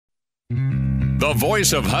The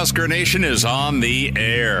voice of Husker Nation is on the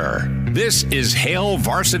air. This is Hail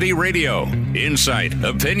Varsity Radio. Insight,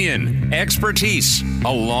 opinion, expertise,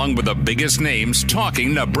 along with the biggest names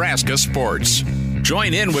talking Nebraska sports.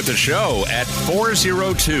 Join in with the show at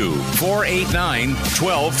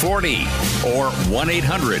 402-489-1240 or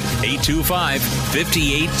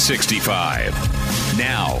 1-800-825-5865.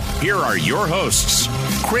 Now, here are your hosts,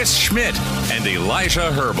 Chris Schmidt and Elijah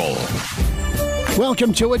Herbel.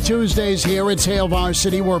 Welcome to it. Tuesdays here. It's Hail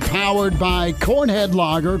Varsity. We're powered by Cornhead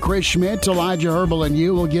Lager. Chris Schmidt, Elijah Herbel, and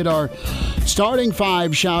you will get our starting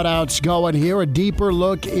five shout-outs going here. A deeper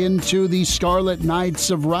look into the Scarlet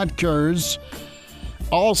Knights of Rutgers.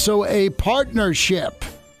 Also a partnership,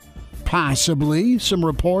 possibly. Some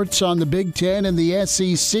reports on the Big Ten and the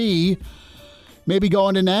SEC. Maybe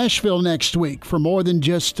going to Nashville next week for more than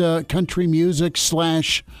just country music /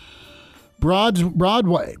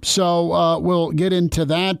 Broadway. So we'll get into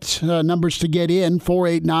that. Numbers to get in,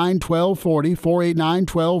 489-1240,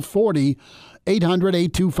 489-1240,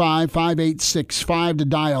 800-825-5865 to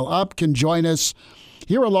dial up. Can join us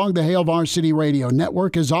here along the Hail Varsity Radio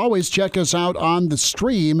Network. As always, check us out on the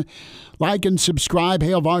stream. Like and subscribe.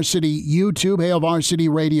 Hail Varsity YouTube, Hail Varsity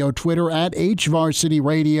Radio Twitter, at HVarsity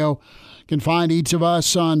Radio. You can find each of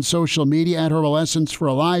us on social media, at Herbal Essence for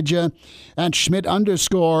Elijah, at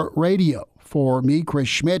Schmidt_radio for me, Chris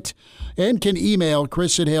Schmidt, and can email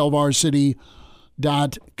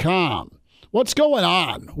chris@hailvarsity.com. What's going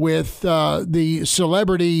on with the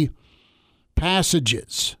celebrity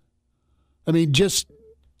passages? I mean, just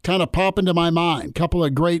kind of pop into my mind. Couple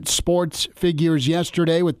of great sports figures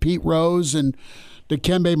yesterday with Pete Rose and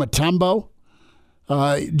Dikembe Mutombo.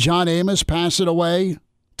 John Amos passing away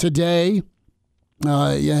today.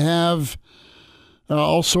 You have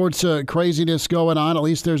all sorts of craziness going on. At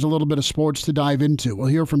least there's a little bit of sports to dive into. We'll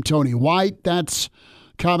hear from Tony White. That's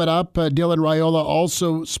coming up. Dylan Raiola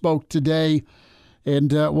also spoke today,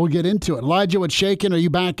 and we'll get into it. Elijah, what's shaking? Are you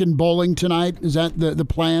back in bowling tonight? Is that the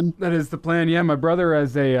plan? That is the plan, yeah. My brother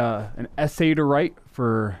has an essay to write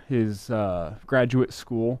for his graduate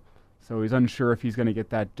school, so he's unsure if he's going to get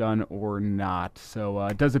that done or not. So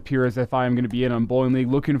it does appear as if I am going to be in on Bowling League.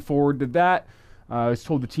 Looking forward to that. I was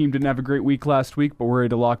told the team didn't have a great week last week, but we're ready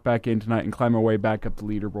to lock back in tonight and climb our way back up the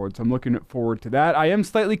leaderboard. So I'm looking forward to that. I am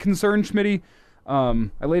slightly concerned, Schmitty. I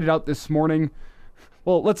laid it out this morning.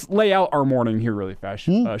 Well, let's lay out our morning here really fast,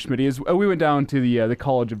 Schmitty. As we went down to the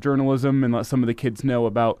College of Journalism and let some of the kids know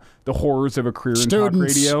about the horrors of a career in talk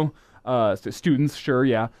radio. Students, sure,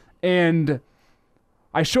 yeah. And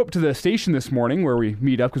I show up to the station this morning where we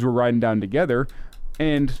meet up because we're riding down together.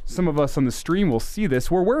 And some of us on the stream will see this.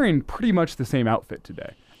 We're wearing pretty much the same outfit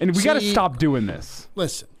today. And we got to stop doing this.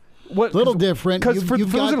 Listen, little different. You've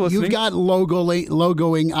got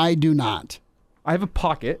logoing. I do not. I have a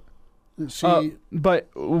pocket. But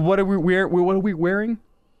what are we wearing?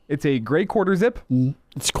 It's a gray quarter zip.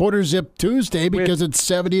 It's quarter zip Tuesday because it's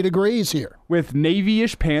 70 degrees here. With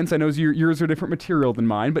navy-ish pants. I know yours are different material than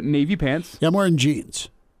mine, but navy pants. Yeah, I'm wearing jeans.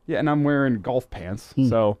 Yeah, and I'm wearing golf pants.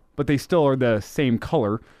 But they still are the same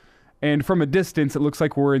color. And from a distance, it looks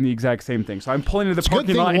like we're in the exact same thing. So I'm pulling into the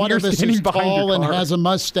parking lot, and one you're of us standing is behind tall your car. and has a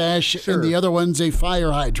mustache, and the other one's a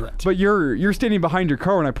fire hydrant. But you're standing behind your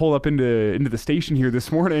car when I pull up into the station here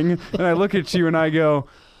this morning, and I look at you and I go,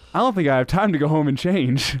 I don't think I have time to go home and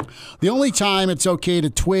change. The only time it's okay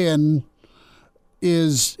to twin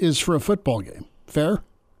is for a football game. Fair?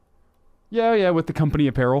 Yeah, with the company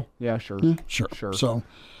apparel. Yeah, sure. Sure. So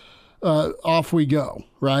off we go,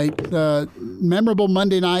 right? Memorable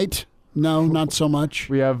Monday night. No, not so much.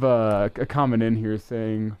 We have a comment in here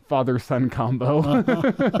saying father-son combo.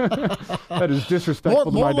 That is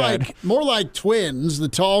disrespectful to my dad. More like twins. The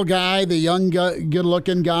tall guy, the young,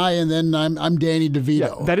 good-looking guy, and then I'm Danny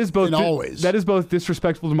DeVito. Yeah, that is both. Always. That is both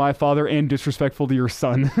disrespectful to my father and disrespectful to your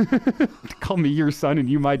son. To call me your son and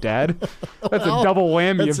you my dad. That's a double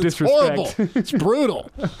whammy of disrespect. It's horrible. It's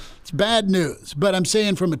brutal. It's bad news. But I'm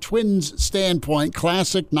saying from a twins standpoint,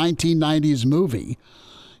 classic 1990s movie.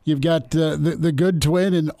 You've got the good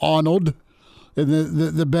twin in Arnold, and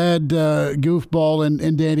the bad goofball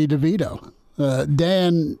in Danny DeVito.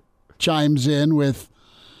 Dan chimes in with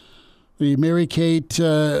the Mary-Kate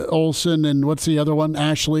Olsen and what's the other one?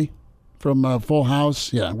 Ashley from Full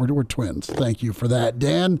House. Yeah, we're twins. Thank you for that.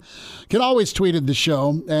 Dan can always tweet at the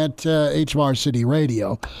show at HVarsity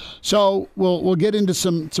Radio. So we'll get into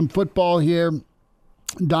some football here,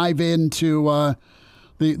 dive into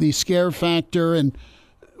the scare factor. And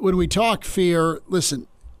when we talk fear, listen,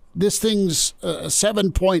 this thing's a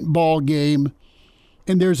 7-point ball game,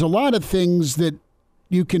 and there's a lot of things that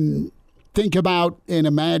you can think about and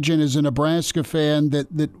imagine as a Nebraska fan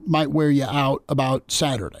that might wear you out about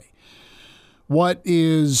Saturday? What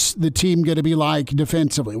is the team going to be like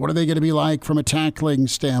defensively? What are they going to be like from a tackling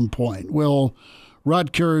standpoint? Will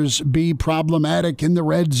Rutgers be problematic in the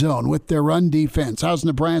red zone with their run defense? How's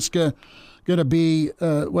Nebraska going to be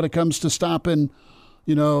when it comes to stopping,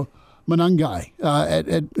 Monangai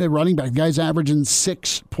at running back? The guy's averaging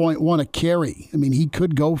 6.1 a carry. I mean, he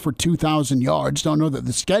could go for 2,000 yards. Don't know that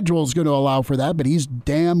the schedule is going to allow for that, but he's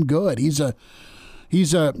damn good. He's a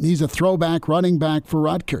throwback running back for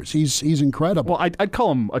Rutgers. He's incredible. Well, I'd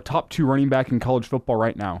call him a top 2 running back in college football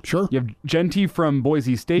right now. Sure. You have Genty from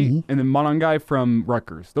Boise State and then Monangai from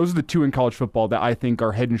Rutgers. Those are the 2 in college football that I think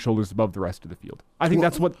are head and shoulders above the rest of the field. I think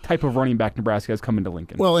that's what type of running back Nebraska has come into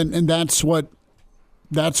Lincoln. Well, and that's what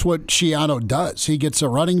Schiano does. He gets a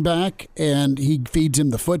running back and he feeds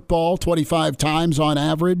him the football 25 times on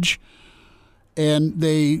average, and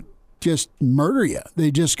they just murder you. They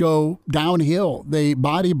just go downhill. They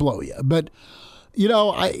body blow you. But,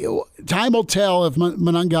 time will tell if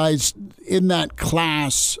Monangai's in that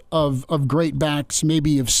class of great backs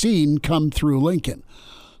maybe you've seen come through Lincoln.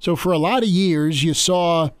 So for a lot of years, you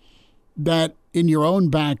saw that in your own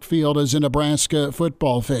backfield as a Nebraska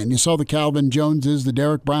football fan. You saw the Calvin Joneses, the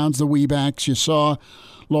Derek Browns, the Weebacks. You saw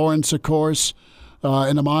Lawrence, of course,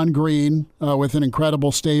 and Amon Green with an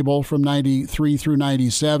incredible stable from 93 through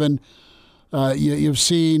 97. You've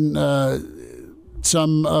seen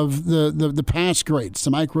some of the past greats,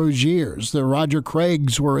 the Mike Roziers, the Roger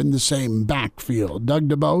Craigs were in the same backfield. Doug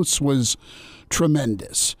DeBose was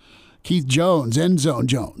tremendous. Keith Jones, Endzone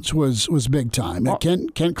Jones, was big time. Well,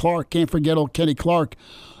 Kent Clark, can't forget old Kenny Clark.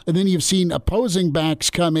 And then you've seen opposing backs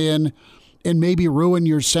come in and maybe ruin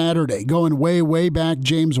your Saturday. Going way, way back,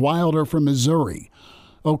 James Wilder from Missouri.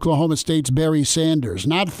 Oklahoma State's Barry Sanders.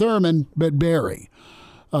 Not Thurman, but Barry.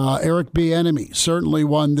 Eric Bieniemy, certainly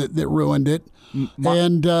one that ruined it.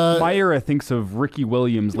 My era thinks of Ricky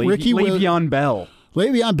Williams, Le'Veon Bell.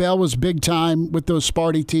 Le'Veon Bell was big time with those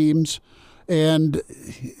Sparty teams. And,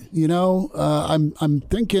 I'm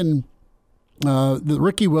thinking the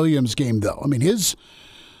Ricky Williams game, though. I mean, his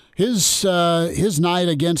night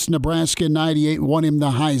against Nebraska in 98 won him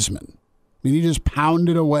the Heisman. I mean, he just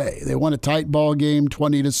pounded away. They won a tight ball game,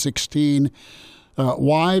 20-16.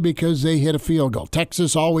 Why? Because they hit a field goal.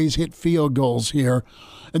 Texas always hit field goals here.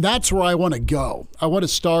 And that's where I want to go. I want to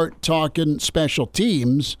start talking special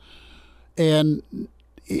teams, and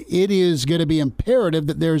it is going to be imperative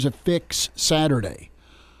that there's a fix Saturday.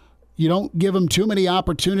 You don't give them too many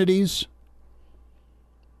opportunities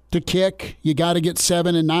to kick. You got to get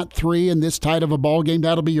 7 and not 3 in this tight of a ball game.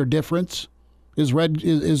 That'll be your difference. Is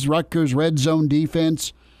Rutgers' red zone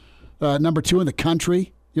defense number 2 in the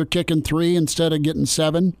country? You're kicking 3 instead of getting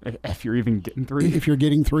 7. If you're even getting 3. If you're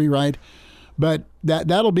getting 3, right. But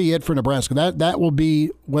that'll be it for Nebraska. That will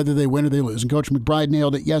be whether they win or they lose. And Coach McBride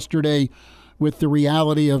nailed it yesterday with the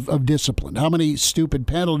reality of discipline. How many stupid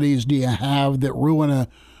penalties do you have that ruin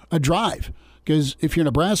a drive? Because if you're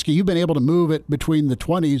Nebraska, you've been able to move it between the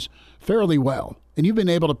 20s fairly well. And you've been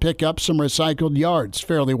able to pick up some recycled yards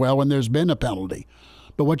fairly well when there's been a penalty.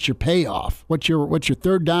 But what's your payoff? What's your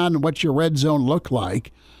third down and what's your red zone look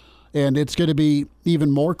like? And it's going to be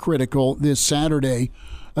even more critical this Saturday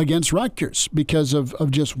against Rutgers because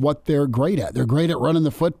of just what they're great at. They're great at running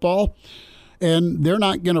the football, and they're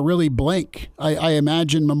not going to really blink. I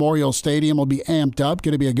imagine Memorial Stadium will be amped up.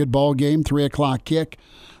 Going to be a good ball game, 3 o'clock kick.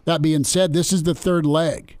 That being said, this is the third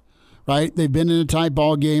leg, right? They've been in a tight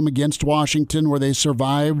ball game against Washington where they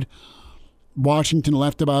survived. Washington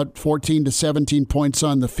left about 14 to 17 points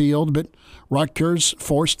on the field, but Rutgers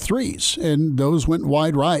forced 3s, and those went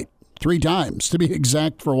wide right 3 times, to be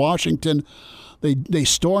exact, for Washington. They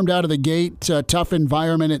stormed out of the gate, tough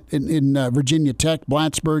environment in Virginia Tech,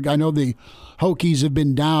 Plattsburgh. I know the Hokies have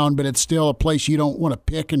been down, but it's still a place you don't want to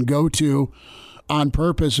pick and go to on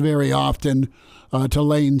purpose very often, to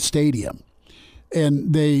Lane Stadium.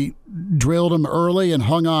 And they drilled them early and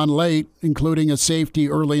hung on late, including a safety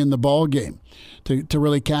early in the ball game to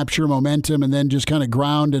really capture momentum and then just kind of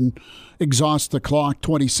ground and exhaust the clock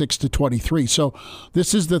 26-23. So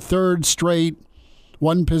this is the third straight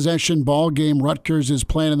one-possession ball game Rutgers is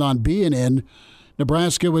planning on being in.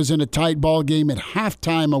 Nebraska was in a tight ball game at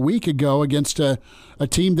halftime a week ago against a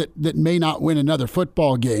team that may not win another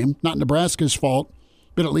football game. Not Nebraska's fault,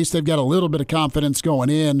 but at least they've got a little bit of confidence going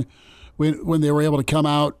in when they were able to come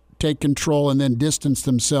out, take control, and then distance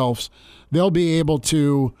themselves. They'll be able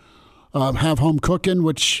to have home cooking,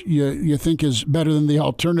 which you think is better than the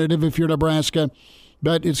alternative if you're Nebraska.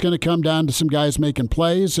 But it's going to come down to some guys making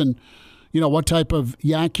plays and what type of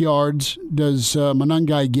yak yards does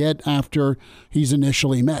Monangai get after he's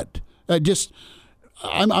initially met?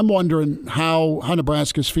 I'm wondering how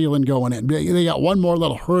Nebraska's feeling going in. They got one more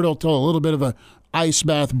little hurdle till a little bit of a ice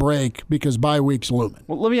bath break because bye week's looming.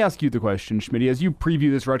 Well, let me ask you the question, Schmidt. As you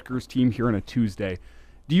preview this Rutgers team here on a Tuesday,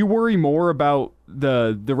 do you worry more about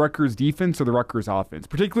the Rutgers defense or the Rutgers offense?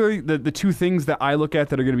 Particularly the two things that I look at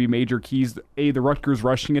that are going to be major keys: A, the Rutgers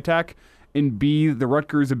rushing attack, and B, the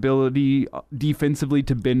Rutgers ability defensively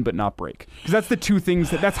to bend but not break. Because that's the two things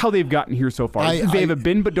that's how they've gotten here so far. They have a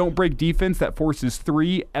bend but don't break defense that forces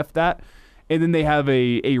 3, F that. And then they have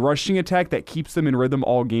a rushing attack that keeps them in rhythm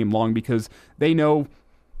all game long because they know,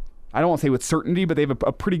 I don't want to say with certainty, but they have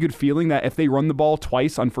a pretty good feeling that if they run the ball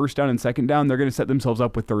twice on first down and second down, they're going to set themselves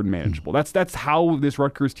up with third and manageable. That's how this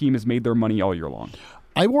Rutgers team has made their money all year long.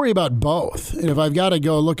 I worry about both. And if I've got to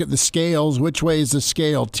go look at the scales, which way is the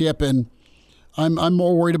scale tipping? I'm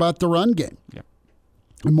more worried about the run game. Yep.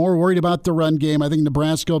 I'm more worried about the run game. I think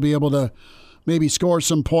Nebraska will be able to maybe score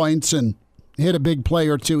some points and hit a big play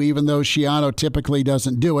or two, even though Schiano typically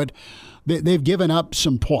doesn't do it. They've given up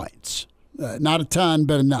some points. Not a ton,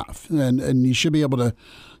 but enough. And you should be able to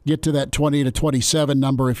get to that 20-27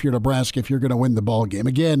 number if you're Nebraska, if you're going to win the ball game.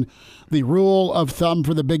 Again, the rule of thumb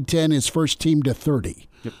for the Big Ten is first team to 30,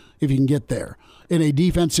 if you can get there. In a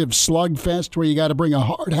defensive slugfest where you got to bring a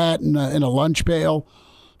hard hat and a lunch pail,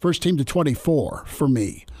 first team to 24 for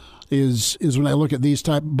me is when I look at these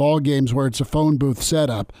type of ball games where it's a phone booth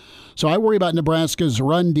setup. So I worry about Nebraska's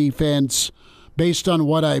run defense based on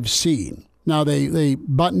what I've seen. Now, they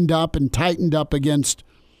buttoned up and tightened up against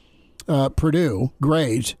Purdue.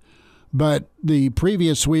 Great. But the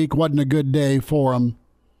previous week wasn't a good day for them,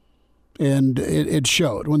 and it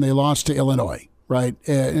showed when they lost to Illinois, right?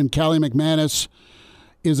 And Callie McManus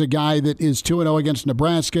is a guy that is 2-0 against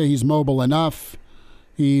Nebraska. He's mobile enough.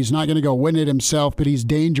 He's not going to go win it himself, but he's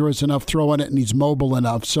dangerous enough throwing it, and he's mobile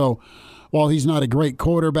enough. So while he's not a great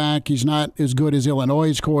quarterback, he's not as good as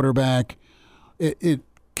Illinois' quarterback, it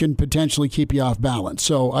can potentially keep you off balance.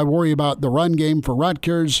 So I worry about the run game for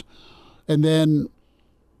Rutgers, and then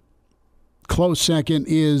close second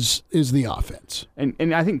is the offense.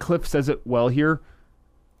 And I think Cliff says it well here.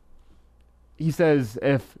 He says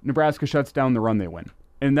if Nebraska shuts down the run, they win.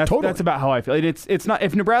 And that's about how I feel. It's not,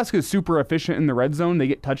 if Nebraska is super efficient in the red zone, they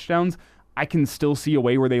get touchdowns, I can still see a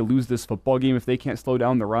way where they lose this football game if they can't slow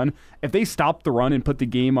down the run. If they stop the run and put the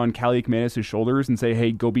game on Callie McManus' shoulders and say,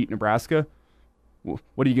 hey, go beat Nebraska,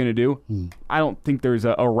 what are you going to do? I don't think there's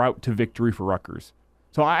a route to victory for Rutgers.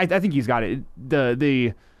 So I think he's got it.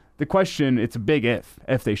 The question, it's a big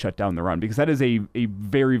if they shut down the run, because that is a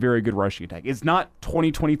very, very good rushing attack. It's not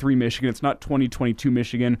 2023 Michigan. It's not 2022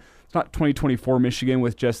 Michigan. It's not 2024 Michigan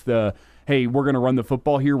with just the, hey, we're going to run the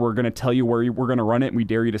football here. We're going to tell you where we're going to run it, and we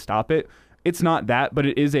dare you to stop it. It's not that, but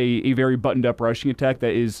it is a very buttoned-up rushing attack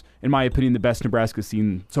that is, in my opinion, the best Nebraska's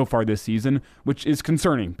seen so far this season, which is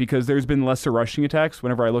concerning because there's been lesser rushing attacks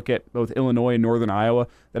whenever I look at both Illinois and Northern Iowa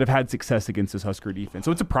that have had success against this Husker defense.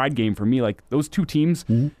 So it's a pride game for me. Like, those two teams,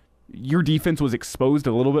 your defense was exposed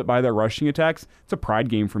a little bit by their rushing attacks. It's a pride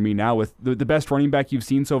game for me now with the best running back you've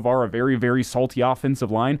seen so far, a very, very salty offensive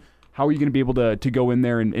line. How are you going to be able to go in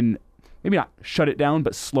there and maybe not shut it down,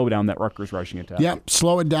 but slow down that Rutgers rushing attack? Yep,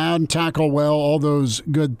 slow it down, tackle well, all those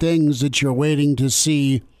good things that you're waiting to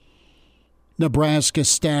see Nebraska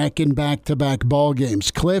stack in back-to-back ball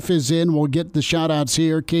games. Cliff is in. We'll get the shout-outs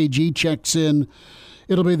here. KG checks in.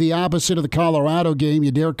 It'll be the opposite of the Colorado game.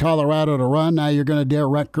 You dare Colorado to run. Now you're going to dare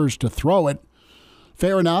Rutgers to throw it.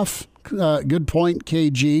 Fair enough. Good point,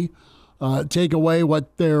 KG. Take away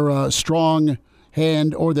what their strong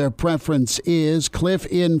hand or their preference is. Cliff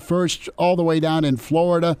in first all the way down in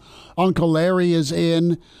Florida. Uncle Larry is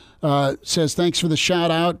in. Says thanks for the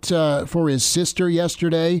shout out for his sister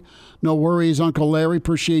yesterday. No worries, Uncle Larry.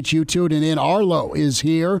 Appreciate you tuning in. Arlo is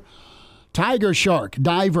here. Tiger Shark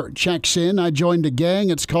Diver checks in. I joined a gang.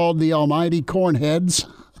 It's called the Almighty Cornheads.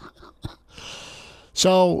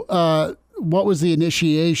 So what was the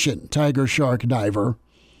initiation, Tiger Shark Diver?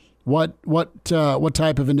 What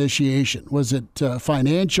type of initiation? Was it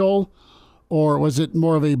financial, or was it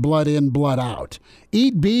more of a blood in, blood out?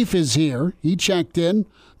 Eat Beef is here. He checked in.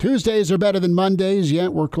 Tuesdays are better than Mondays,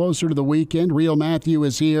 yet we're closer to the weekend. Real Matthew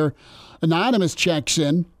is here. Anonymous checks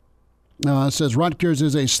in. Says Rutgers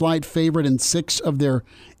is a slight favorite in 6 of their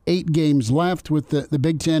 8 games left. With the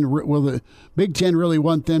Big Ten, will the Big Ten really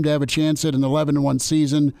want them to have a chance at an 11-1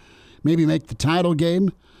 season? Maybe make the title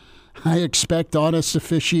game? I expect honest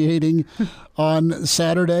officiating on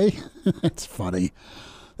Saturday. That's funny.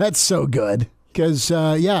 That's so good. Because,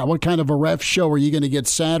 what kind of a ref show are you going to get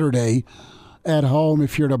Saturday at home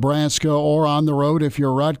if you're Nebraska or on the road if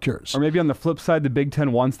you're Rutgers. Or maybe on the flip side, the Big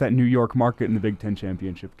Ten wants that New York market in the Big Ten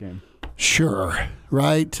championship game. Sure,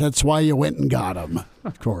 right? That's why you went and got him,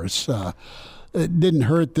 of course. It didn't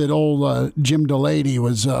hurt that old Jim Delaney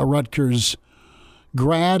was a Rutgers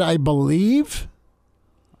grad, I believe.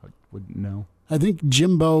 I wouldn't know. I think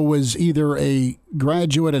Jimbo was either a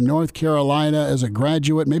graduate of North Carolina as a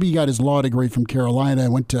graduate. Maybe he got his law degree from Carolina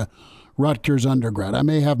and went to Rutgers undergrad. I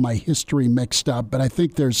may have my history mixed up, but I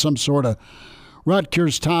think there's some sort of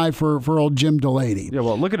Rutgers tie for old Jim Delaney. Yeah,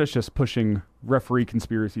 well, look at us just pushing referee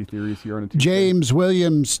conspiracy theories here on a Tuesday. James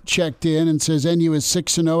Williams checked in and says NU is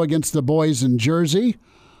 6-0 against the boys in Jersey.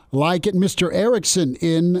 Like it. Mr. Erickson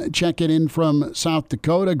checking in from South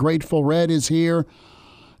Dakota. Grateful Red is here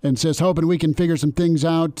and says, hoping we can figure some things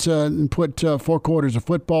out and put 4 quarters of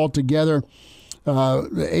football together.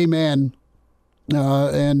 Amen.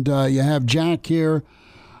 And you have Jack here.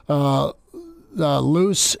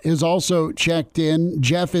 Luce is also checked in.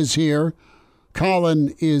 Jeff is here.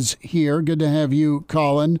 Carlin is here. Good to have you,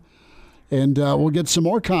 Carlin. And we'll get some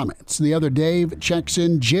more comments. The other Dave checks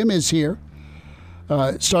in. Jim is here.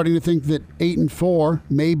 Starting to think that 8-4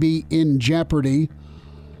 may be in jeopardy.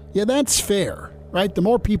 Yeah, that's fair, right? The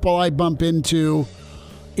more people I bump into,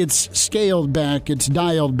 it's scaled back. It's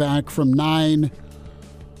dialed back from 9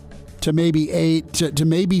 to maybe 8 to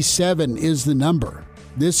maybe 7 is the number.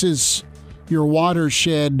 This is your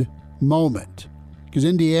watershed moment because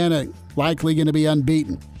Indiana likely going to be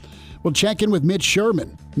unbeaten. We'll check in with Mitch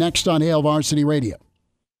Sherman next on Hail Varsity Radio.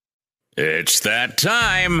 It's that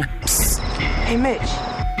time. Psst. Hey, Mitch.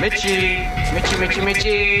 Mitchie.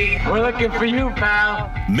 We're looking for you,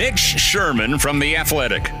 pal. Mitch Sherman from The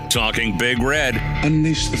Athletic, talking Big Red.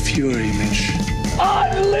 Unleash the fury, Mitch.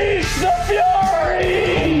 Unleash the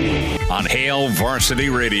fury! On Hail Varsity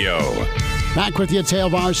Radio. Back with you, it's Hail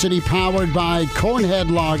Varsity, powered by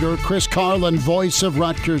Cornhead Lager. Chris Carlin, voice of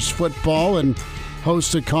Rutgers football, and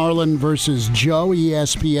host of Carlin versus Joe,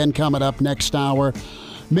 ESPN, coming up next hour.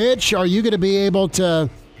 Mitch, are you going to be able to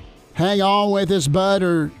hang on with us, bud,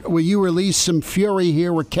 or will you release some fury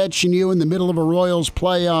here? We're catching you in the middle of a Royals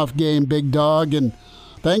playoff game, big dog, and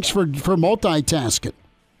thanks for multitasking.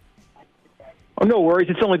 Oh, no worries.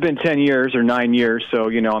 It's only been 10 years or 9 years, so,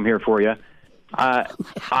 I'm here for you.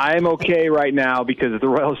 I'm okay right now because the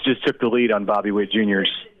Royals just took the lead on Bobby Witt Jr.'s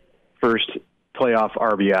first playoff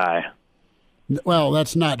RBI. Well,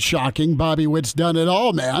 that's not shocking. Bobby Witt's done it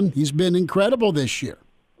all, man. He's been incredible this year.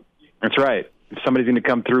 That's right. If somebody's going to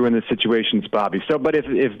come through in this situation, it's Bobby. But if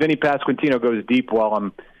Vinny Pasquantino goes deep while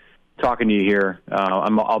I'm talking to you here,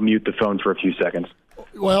 I'll mute the phone for a few seconds.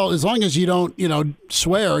 Well, as long as you don't,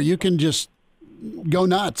 swear, you can just go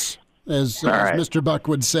nuts, as Mr. Buck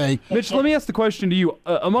would say. Mitch, let me ask the question to you.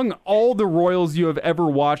 Among all the Royals you have ever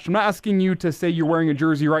watched, I'm not asking you to say you're wearing a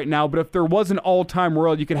jersey right now, but if there was an all-time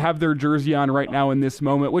Royal you could have their jersey on right now in this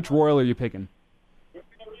moment, which Royal are you picking?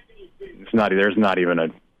 There's not even a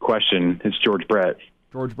question. It's George Brett.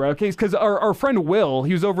 George Brett. Okay, because our friend Will,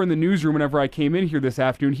 he was over in the newsroom whenever I came in here this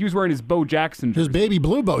afternoon. He was wearing his Bo Jackson jersey. His baby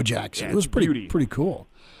blue Bo Jackson. Yeah, it was pretty cool.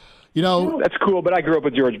 That's cool, but I grew up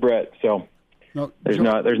with George Brett, so there's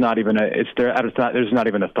not even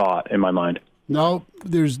a thought in my mind. No,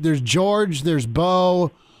 there's George, there's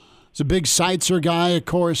Bo. He's a big Seitzer guy, of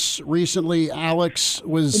course. Recently, Alex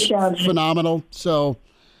was phenomenal. So,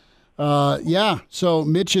 So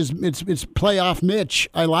Mitch it's playoff Mitch.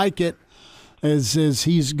 I like it. As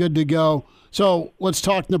he's good to go. So let's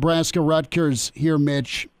talk Nebraska-Rutgers here,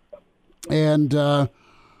 Mitch. And,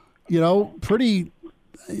 pretty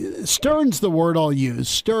stern's the word I'll use.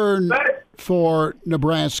 Stern for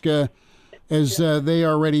Nebraska as they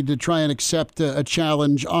are ready to try and accept a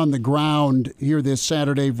challenge on the ground here this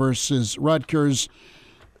Saturday versus Rutgers.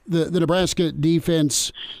 The Nebraska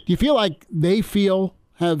defense, do you feel like they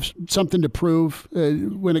have something to prove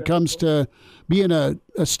when it comes to being a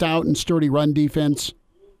stout and sturdy run defense?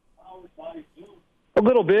 A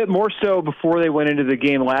little bit, more so before they went into the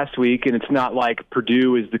game last week, and it's not like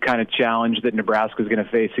Purdue is the kind of challenge that Nebraska is going to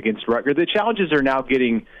face against Rutgers. The challenges are now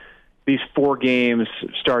getting these 4 games,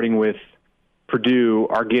 starting with Purdue,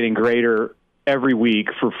 are getting greater every week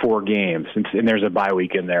for 4 games, and there's a bye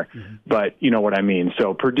week in there. Mm-hmm. But you know what I mean.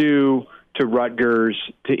 So Purdue to Rutgers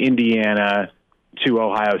to Indiana to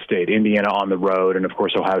Ohio State, Indiana on the road, and, of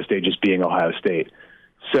course, Ohio State just being Ohio State.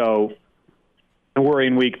 So we're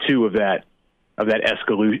in week 2 of that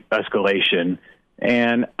escalation.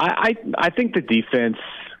 And I think the defense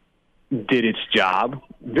did its job,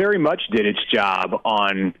 very much did its job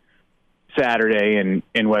on Saturday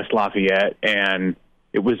in West Lafayette, and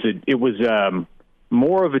it was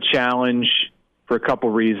more of a challenge for a couple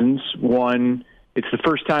reasons. One, it's the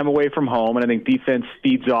first time away from home, and I think defense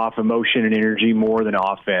feeds off emotion and energy more than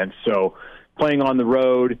offense. So playing on the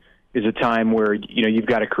road is a time where, you've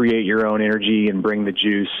got to create your own energy and bring the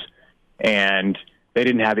juice, and they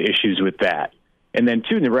didn't have issues with that. And then,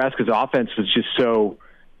 two, Nebraska's offense was just so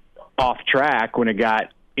off track when it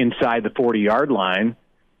got inside the 40-yard line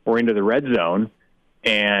or into the red zone,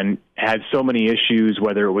 and had so many issues,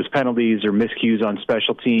 whether it was penalties or miscues on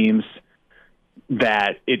special teams,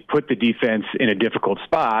 that it put the defense in a difficult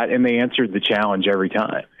spot, and they answered the challenge every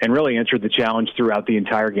time, and really answered the challenge throughout the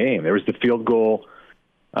entire game. There was the field goal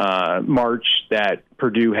march that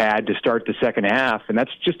Purdue had to start the second half, and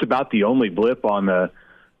that's just about the only blip that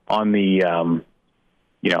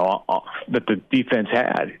the defense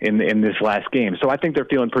had in this last game. So I think they're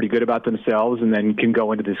feeling pretty good about themselves, and then can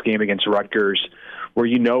go into this game against Rutgers where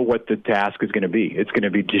what the task is going to be. It's going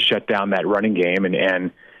to be to shut down that running game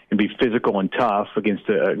and be physical and tough against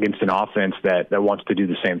an offense that wants to do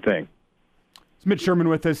the same thing. It's Mitch Sherman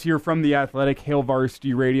with us here from the Athletic, Hail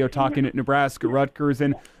Varsity Radio, talking at Nebraska-Rutgers.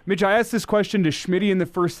 And Mitch, I asked this question to Schmitty in the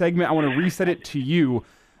first segment. I want to reset it to you,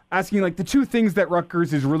 asking the two things that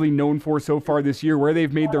Rutgers is really known for so far this year, where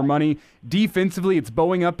they've made their money. Defensively, it's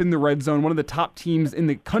bowing up in the red zone, one of the top teams in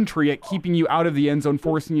the country at keeping you out of the end zone,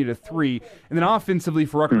 forcing you to 3. And then offensively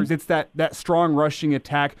for Rutgers, it's that strong rushing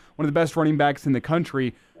attack, one of the best running backs in the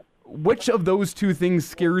country. Which of those two things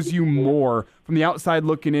scares you more from the outside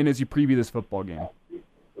looking in as you preview this football game?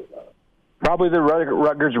 Probably the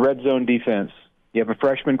Rutgers red zone defense. You have a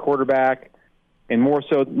freshman quarterback, and more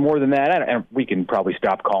than that, and we can probably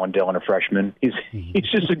stop calling Dylan a freshman. He's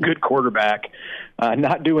just a good quarterback,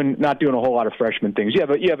 not doing a whole lot of freshman things. You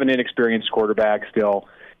have an inexperienced quarterback still.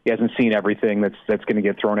 He hasn't seen everything that's going to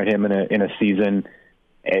get thrown at him in a season.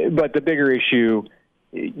 But the bigger issue,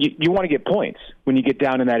 you want to get points when you get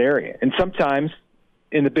down in that area. And sometimes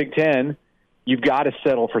in the Big Ten, you've got to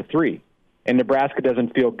settle for 3. And Nebraska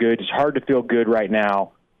doesn't feel good. It's hard to feel good right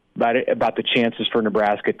now about the chances for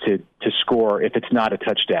Nebraska to score if it's not a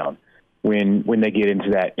touchdown when they get into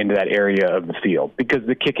that area of the field, because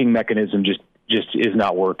the kicking mechanism just is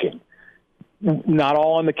not working. Not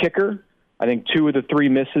all on the kicker. I think 2 of the 3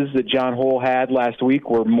 misses that John Hole had last week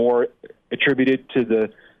were more attributed to the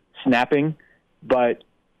snapping, but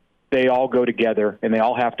they all go together, and they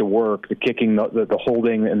all have to work, the kicking, the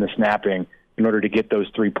holding, and the snapping, in order to get those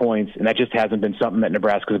 3 points. And that just hasn't been something that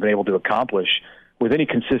Nebraska has been able to accomplish with any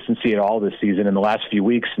consistency at all this season. In the last few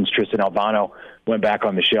weeks, since Tristan Albano went back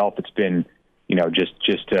on the shelf, it's been,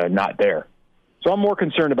 just not there. So I'm more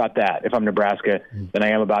concerned about that if I'm Nebraska than I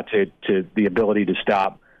am about to the ability to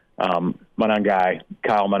stop Kyle Monangai,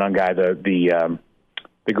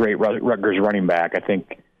 the great Rutgers running back. I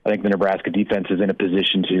think the Nebraska defense is in a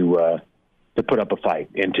position to put up a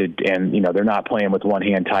fight, and they're not playing with one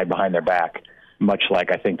hand tied behind their back, much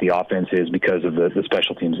like I think the offense is because of the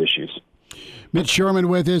special teams issues. Mitch Sherman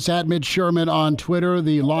with us at Mitch Sherman on Twitter,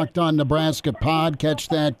 the Locked On Nebraska pod. Catch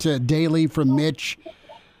that daily from Mitch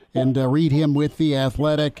and read him with The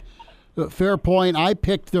Athletic. Fair point. I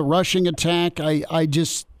picked the rushing attack.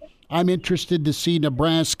 I'm interested to see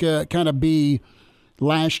Nebraska kind of be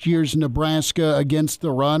last year's Nebraska against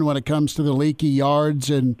the run when it comes to the leaky yards,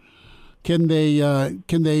 and can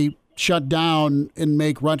they shut down and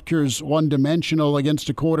make Rutgers one-dimensional against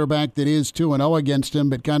a quarterback that is 2-0 against him,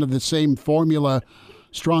 but kind of the same formula,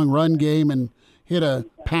 strong run game and hit a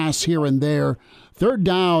pass here and there. Third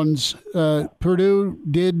downs, Purdue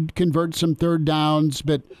did convert some third downs,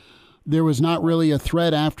 but there was not really a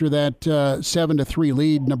threat after that 7-3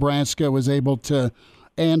 lead Nebraska was able to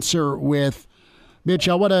answer with. Mitch,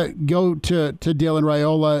 I want to go to Dylan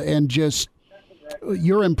Raiola and just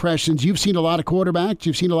your impressions. You've seen a lot of quarterbacks.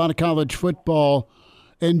 You've seen a lot of college football,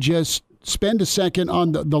 and just spend a second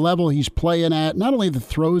on the level he's playing at, not only the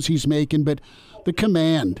throws he's making, but the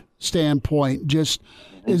command standpoint. Just,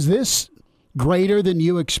 is this greater than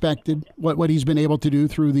you expected, what he's been able to do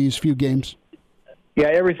through these few games? Yeah,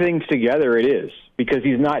 everything's together. It is, because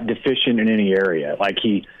he's not deficient in any area.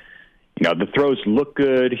 The throws look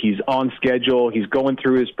good. He's on schedule. He's going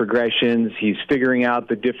through his progressions. He's figuring out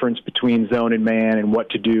the difference between zone and man and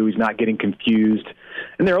what to do. He's not getting confused.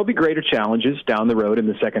 And there will be greater challenges down the road in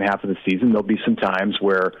the second half of the season. There'll be some times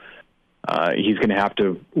where he's going to have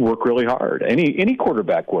to work really hard. Any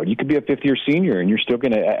quarterback would. You could be a fifth-year senior, and you're still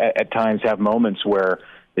going to at times have moments where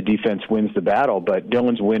the defense wins the battle. But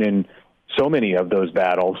Dylan's winning so many of those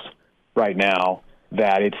battles right now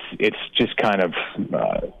that it's just kind of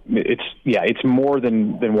it's more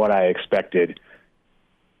than what I expected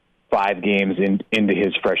 5 games into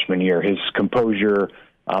his freshman year. His composure,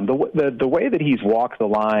 the way that he's walked the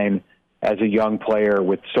line as a young player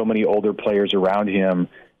with so many older players around him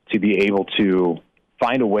to be able to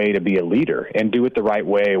find a way to be a leader and do it the right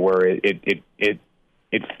way where it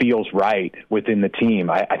feels right within the team,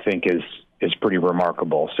 I think is pretty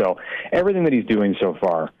remarkable. So everything that he's doing so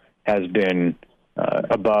far has been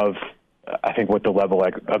above, I think, what the level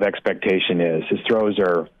of expectation is. His throws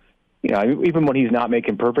are, even when he's not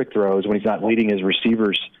making perfect throws, when he's not leading his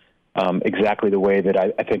receivers exactly the way that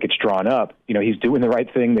I think it's drawn up, he's doing the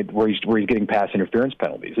right thing where he's getting pass interference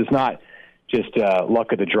penalties. It's not just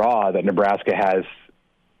luck of the draw that Nebraska has.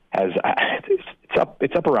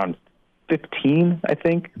 It's up around 15, I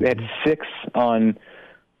think. They had 6 on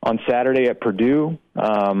Saturday at Purdue.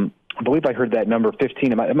 I believe I heard that number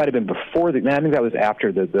 15. It might have been before I think that was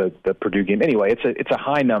after the Purdue game. Anyway, it's a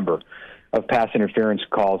high number of pass interference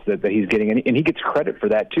calls that he's getting, and he gets credit for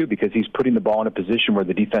that too because he's putting the ball in a position where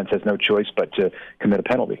the defense has no choice but to commit a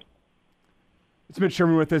penalty. It's Mitch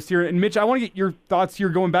Sherman with us here. And Mitch, I want to get your thoughts here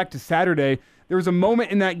going back to Saturday. There was a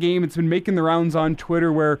moment in that game, it's been making the rounds on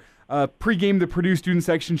Twitter, where pregame the Purdue student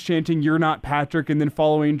section's chanting, "You're not Patrick," and then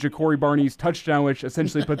following Ja'Cory Barney's touchdown, which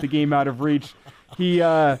essentially put the game out of reach. He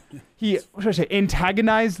what should I say,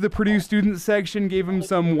 antagonized the Purdue student section, gave him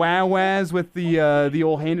some wah-wahs with the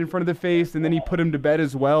old hand in front of the face, and then he put him to bed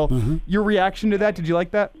as well. Mm-hmm. Your reaction to that, did you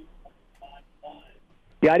like that?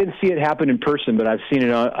 Yeah, I didn't see it happen in person, but I've seen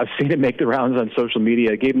it make the rounds on social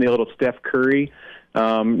media. It gave me a little Steph Curry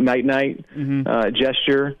night-night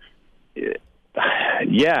gesture.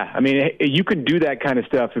 Yeah, I mean, you can do that kind of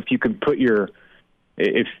stuff if you can put your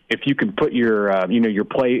your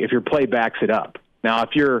play, if your play backs it up. Now,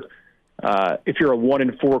 if you're a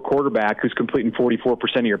 1-4 quarterback who's completing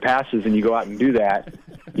 44% of your passes and you go out and do that,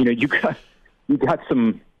 you got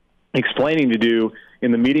some explaining to do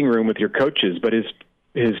in the meeting room with your coaches. But his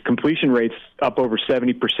completion rate's up over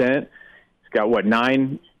 70%. He's got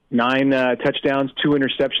nine touchdowns, 2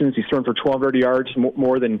 interceptions. He's thrown for 1,200 yards,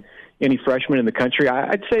 more than any freshman in the country.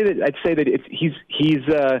 I'd say that he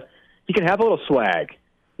can have a little swag.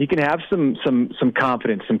 He can have some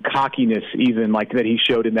confidence, some cockiness, even like that he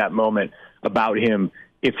showed in that moment about him.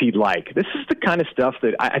 If he'd like, this is the kind of stuff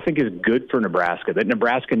that I think is good for Nebraska. That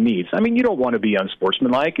Nebraska needs. I mean, you don't want to be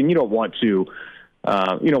unsportsmanlike, and you don't want to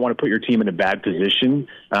put your team in a bad position.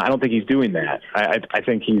 I don't think he's doing that. I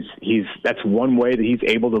think that's one way that he's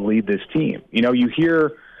able to lead this team. You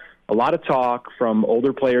hear a lot of talk from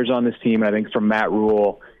older players on this team, and I think from Matt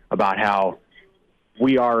Rule, about how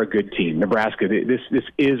we are a good team. Nebraska, this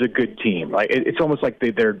is a good team. Like it's almost like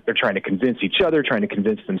they're trying to convince each other, trying to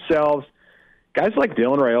convince themselves. Guys like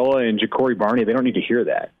Dylan Raiola and Ja'Cory Barney, they don't need to hear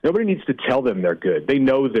that. Nobody needs to tell them they're good. They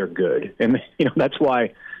know they're good, and that's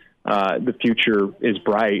why the future is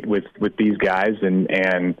bright with these guys,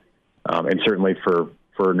 and certainly for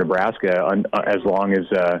Nebraska, as long as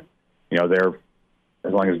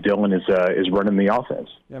Dylan is running the offense.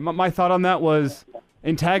 Yeah, my thought on that was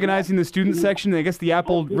antagonizing the student section. I guess the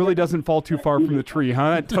apple really doesn't fall too far from the tree,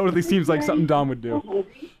 huh? That totally seems like something Dom would do.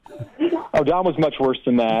 Oh, Dom was much worse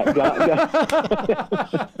than that.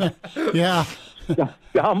 Yeah.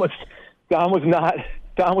 Dom was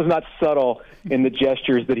not subtle in the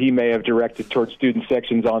gestures that he may have directed towards student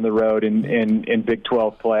sections on the road in Big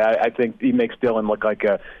 12 play. I think he makes Dylan look like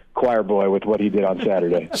a choir boy with what he did on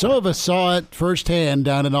Saturday. Some of us saw it firsthand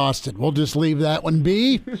down in Austin. We'll just leave that one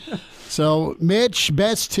be. So, Mitch,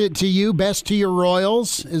 best to you, best to your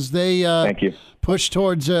Royals as they Thank you. Push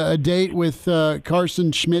towards a date with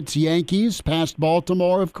Carson Schmidt's Yankees, past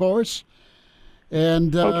Baltimore, of course.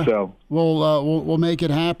 And hope so. We'll make it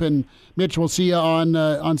happen. Mitch, we'll see you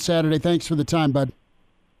on Saturday. Thanks for the time, bud.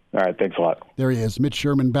 All right, thanks a lot. There he is, Mitch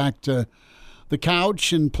Sherman, back to the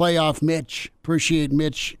couch and playoff Mitch. Appreciate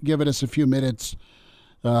Mitch giving us a few minutes.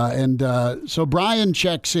 So Brian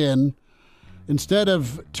checks in. Instead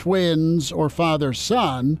of twins or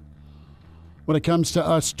father-son, when it comes to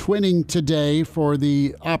us twinning today for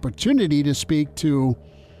the opportunity to speak to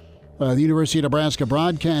the University of Nebraska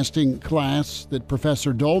broadcasting class that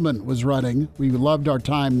Professor Dolman was running. We loved our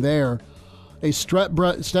time there. A Step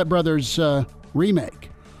Brothers remake.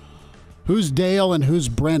 Who's Dale and who's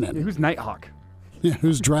Brennan? Who's Nighthawk? Yeah,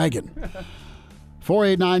 who's Dragon?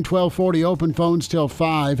 489-1240, open phones till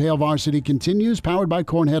 5. Hail Varsity continues, powered by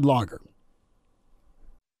Cornhead Lager.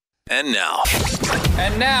 And now,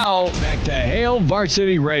 back to Hail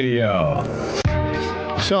Varsity Radio.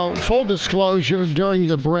 So, full disclosure, during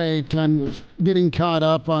the break, I'm getting caught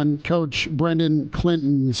up on Coach Brendan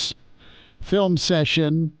Clinton's film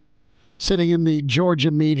session, sitting in the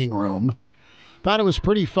Georgia meeting room. Thought it was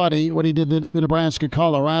pretty funny when he did the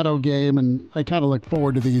Nebraska-Colorado game, and I kind of look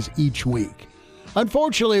forward to these each week.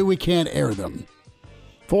 Unfortunately, we can't air them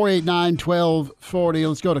 489-1240.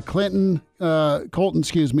 Let's go to Colton,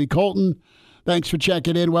 Colton, thanks for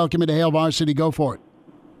checking in. Welcome into Hail Varsity. Go for it.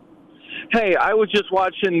 Hey, I was just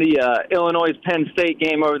watching the Illinois-Penn State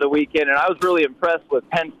game over the weekend, and I was really impressed with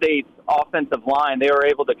Penn State's offensive line. They were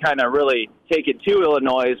able to kind of really take it to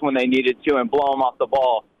Illinois when they needed to and blow them off the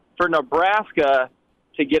ball. For Nebraska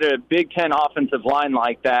to get a Big Ten offensive line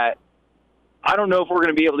like that, I don't know if we're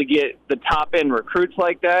going to be able to get the top-end recruits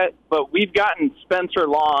like that, but we've gotten Spencer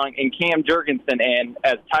Long and Cam Jurgensen in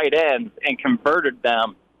as tight ends and converted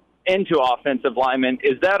them into offensive linemen.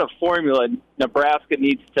 Is that a formula Nebraska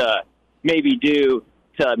needs to maybe do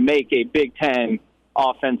to make a Big Ten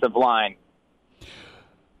offensive line?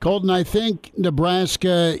 Colton, I think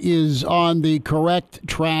Nebraska is on the correct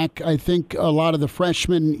track. I think a lot of the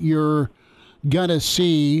freshmen you're going to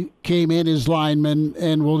see came in as linemen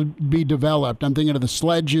and will be developed. I'm thinking of the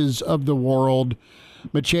Sledges of the world,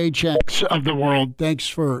 Machacheks of the world. Thanks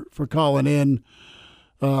for calling in,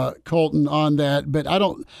 Colton, on that. But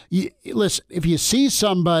listen, if you see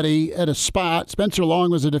somebody at a spot, Spencer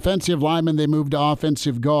Long was a defensive lineman, they moved to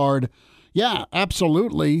offensive guard. Yeah,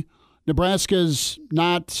 absolutely. Nebraska's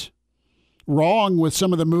not wrong with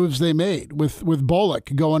some of the moves they made with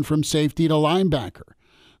Bullock going from safety to linebacker.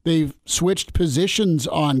 They've switched positions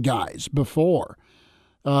on guys before.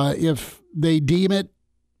 If they deem it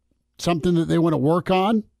something that they want to work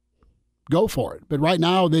on, go for it. But right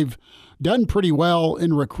now they've done pretty well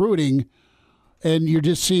in recruiting, and you're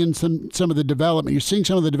just seeing some of the development. You're seeing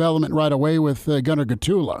some of the development right away with Gunnar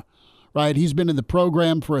Gatula, right? He's been in the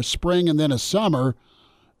program for a spring and then a summer,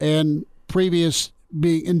 and previous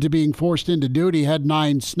being forced into duty had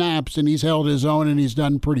 9 snaps, and he's held his own, and he's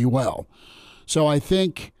done pretty well. So I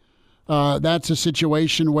think that's a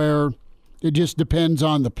situation where it just depends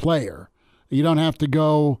on the player. You don't have to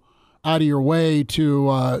go out of your way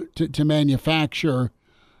to manufacture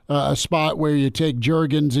a spot where you take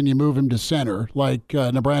Juergens and you move him to center, like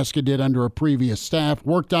Nebraska did under a previous staff.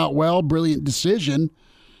 Worked out well, brilliant decision,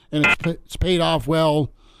 and it's paid off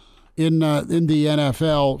well in the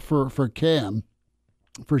NFL for Cam,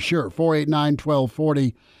 for sure.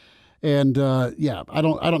 489-1240. And I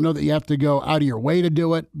don't know that you have to go out of your way to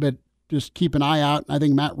do it, but just keep an eye out. I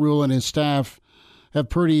think Matt Rule and his staff have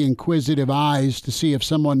pretty inquisitive eyes to see if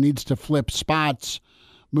someone needs to flip spots,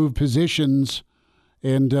 move positions,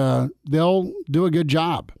 and they'll do a good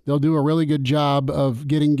job. They'll do a really good job of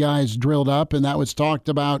getting guys drilled up, and that was talked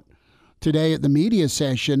about today at the media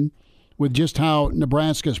session with just how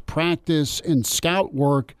Nebraska's practice and scout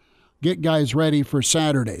work get guys ready for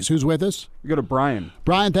Saturdays. Who's with us? We go to Brian.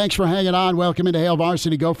 Brian, thanks for hanging on. Welcome into Hail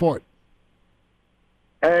Varsity. Go for it.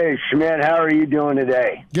 Hey, Schmidt, how are you doing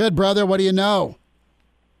today? Good, brother. What do you know?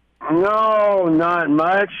 No, not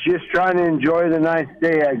much. Just trying to enjoy the nice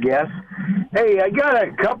day, I guess. Hey, I got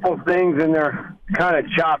a couple things, and they're kind of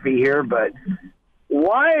choppy here, but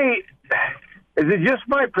why is it just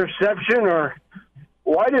my perception, or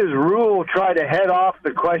why does Rule try to head off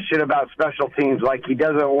the question about special teams like he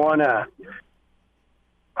doesn't want to,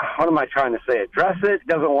 what am I trying to say, address it,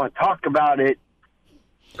 doesn't want to talk about it?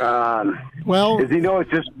 Well,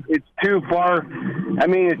 because it's too far. I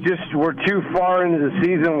mean, we're too far into the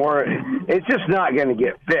season where it's just not going to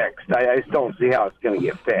get fixed. I just don't see how it's going to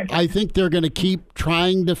get fixed. I think they're going to keep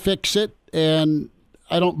trying to fix it, and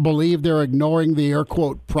I don't believe they're ignoring the air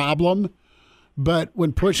quote problem. But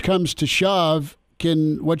when push comes to shove,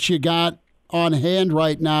 can what you got on hand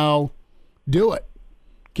right now do it?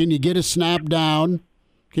 Can you get a snap down?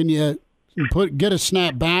 Can you get a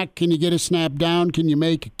snap back? Can you get a snap down? Can you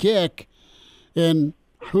make a kick? And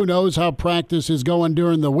who knows how practice is going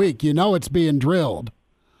during the week? You know it's being drilled.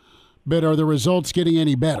 But are the results getting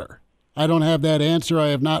any better? I don't have that answer. I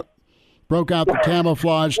have not broke out the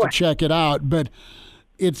camouflage to check it out. But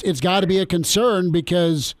it's got to be a concern,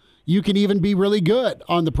 because you can even be really good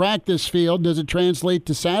on the practice field. Does it translate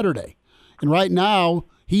to Saturday? And right now,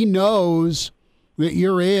 he knows that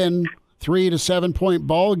you're in 3 to 7 point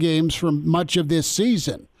ball games from much of this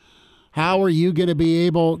season. How are you going to be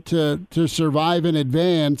able to survive and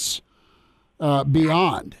advance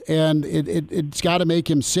beyond? And it's got to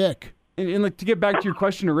make him sick. And like, to get back to your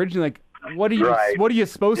question originally, like, what are you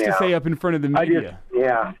supposed to say up in front of the media?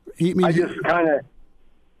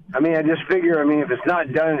 I just figure, if it's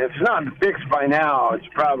not done, if it's not fixed by now, it's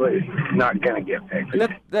probably not going to get fixed.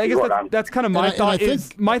 I guess that's kind of my thought.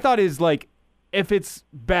 My thought is, like, if it's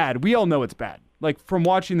bad, we all know it's bad. Like, from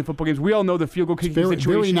watching the football games, we all know the field goal kicking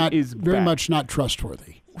situation is bad. Very much not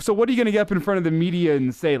trustworthy. So what are you going to get up in front of the media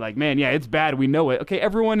and say, like, man, yeah, it's bad, we know it. Okay,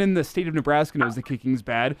 everyone in the state of Nebraska knows the kicking's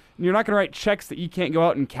bad, and you're not going to write checks that you can't go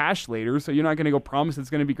out and cash later, so you're not going to go promise it's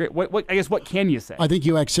going to be great. I guess what can you say? I think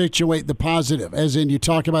you accentuate the positive, as in you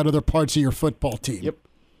talk about other parts of your football team. Yep.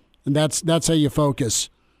 And that's how you focus.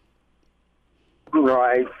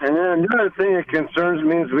 Right. And then another thing that concerns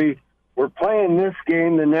me is we're playing this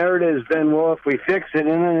game. The narrative has been, well, if we fix it.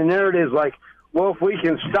 And then the narrative is like, well, if we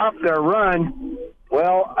can stop their run,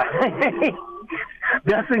 well,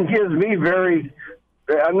 nothing gives me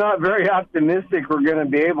I'm not very optimistic we're going to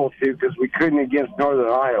be able to, because we couldn't against Northern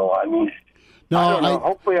Iowa. I mean, no, I don't know.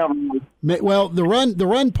 Hopefully I'm... Well, the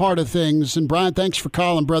run part of things, and Brian, thanks for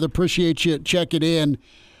calling, brother. Appreciate you checking in.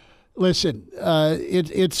 Listen,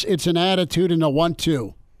 it's an attitude and a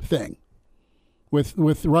want-to thing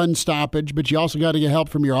with run stoppage, but you also got to get help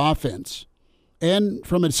from your offense. And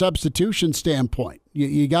from a substitution standpoint,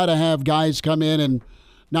 you got to have guys come in and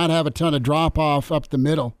not have a ton of drop-off up the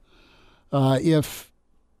middle if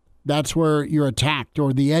that's where you're attacked,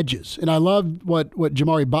 or the edges. And I loved what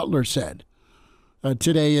Jamari Butler said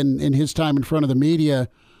today in his time in front of the media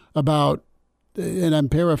about, and I'm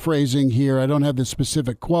paraphrasing here, I don't have the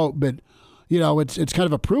specific quote, but, it's kind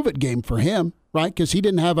of a prove-it game for him, right? Because he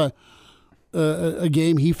didn't have a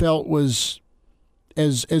game he felt was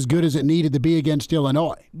as good as it needed to be against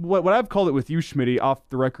Illinois. What I've called it with you, Schmitty, off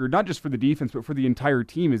the record, not just for the defense, but for the entire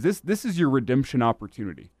team, is this is your redemption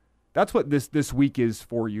opportunity. That's what this week is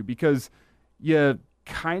for you, because you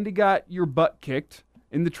kind of got your butt kicked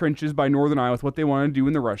in the trenches by Northern Iowa with what they wanted to do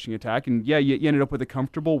in the rushing attack. And, yeah, you ended up with a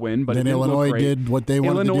comfortable win. But then Illinois did what they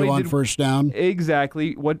wanted to do on first down.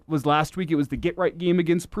 Exactly. What was last week, it was the get-right game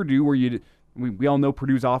against Purdue, where we all know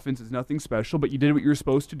Purdue's offense is nothing special, but you did what you were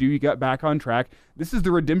supposed to do. You got back on track. This is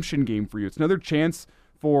the redemption game for you. It's another chance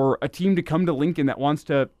for a team to come to Lincoln that wants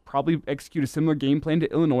to probably execute a similar game plan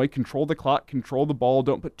to Illinois, control the clock, control the ball,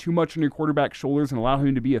 don't put too much on your quarterback's shoulders and allow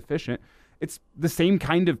him to be efficient. It's the same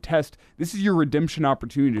kind of test. This is your redemption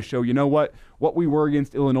opportunity to show, you know what we were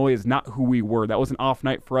against Illinois is not who we were. That was an off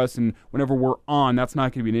night for us, and whenever we're on, that's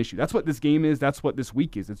not going to be an issue. That's what this game is. That's what this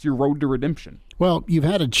week is. It's your road to redemption. Well, you've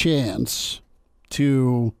had a chance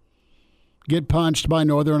to get punched by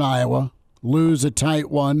Northern Iowa, lose a tight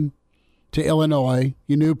one to Illinois.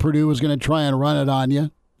 You knew Purdue was going to try and run it on you.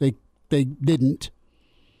 They didn't.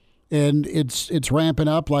 And it's ramping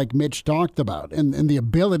up like Mitch talked about. And the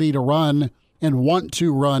ability to run and want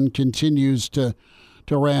to run continues to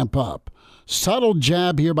ramp up. Subtle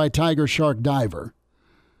jab here by Tiger Shark Diver.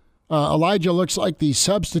 Elijah looks like the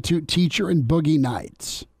substitute teacher in Boogie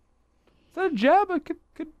Nights. Is that a jab? It could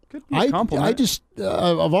be a compliment. I just,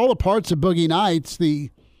 of all the parts of Boogie Nights,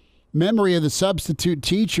 the memory of the substitute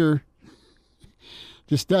teacher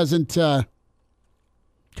just doesn't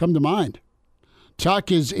come to mind.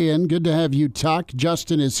 Tuck is in. Good to have you, Tuck.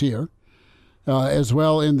 Justin is here as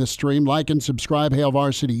well in the stream. Like and subscribe, Hail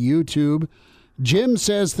Varsity YouTube. Jim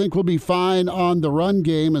says, think we'll be fine on the run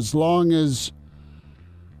game as long as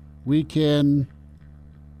we can...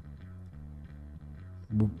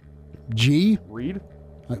 Read?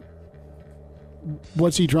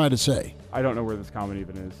 What's he trying to say? I don't know where this comment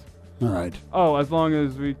even is. All right. Oh, as long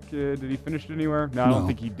as we could... Did he finish it anywhere? No, I don't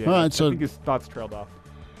think he did. All right, so... I think his thoughts trailed off.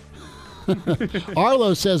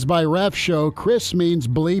 Arlo says by ref show, Chris means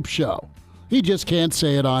bleep show. He just can't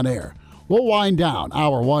say it on air. We'll wind down.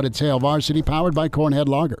 Hour 1, it's Hail Varsity, powered by Cornhead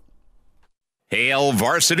Lager. Hail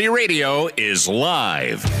Varsity Radio is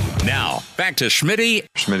live. Now, back to Schmitty.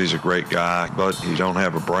 Schmitty's a great guy, but he don't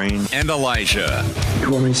have a brain. And Elijah.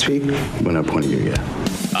 You want me to speak? When I point at you,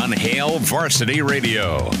 yeah. On Hail Varsity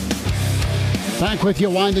Radio. Back with you,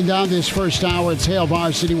 winding down this first hour. It's Hail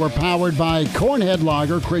Varsity. We're powered by Cornhead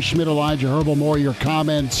Lager. Chris Schmidt, Elijah Herbel. More of your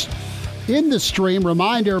comments in the stream.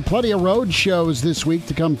 Reminder, plenty of road shows this week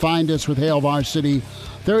to come find us with Hail Varsity.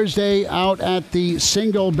 Thursday out at the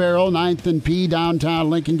Single Barrel, 9th and P, downtown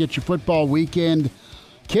Lincoln. Get your football weekend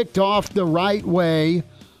kicked off the right way.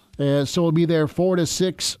 So we'll be there 4 to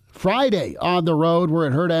 6. Friday on the road, we're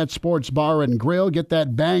at Hurrdat Sports Bar and Grill. Get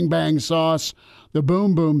that bang bang sauce, the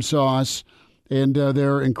boom boom sauce. And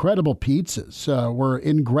they're incredible pizzas. We're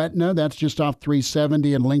in Gretna. That's just off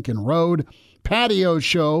 370 and Lincoln Road. Patio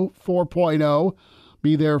Show 4.0.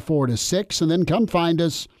 Be there 4 to 6. And then come find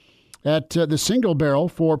us at the Single Barrel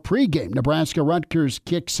for pregame. Nebraska-Rutgers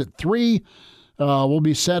kicks at 3. We'll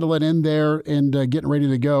be settling in there and getting ready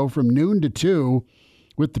to go from noon to 2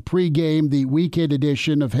 with the pregame, the weekend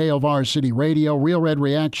edition of Hail Varsity Radio. Real Red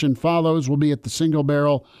Reaction follows. We'll be at the Single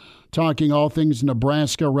Barrel talking all things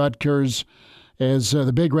Nebraska-Rutgers as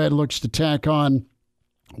the Big Red looks to tack on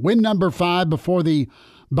win number 5 before the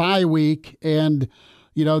bye week. And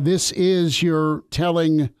this is your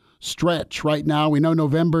telling stretch right now. We know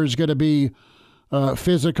November is going to be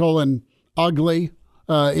physical and ugly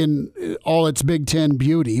in all its Big Ten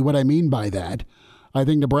beauty. What I mean by that, I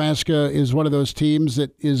think Nebraska is one of those teams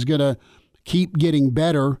that is going to keep getting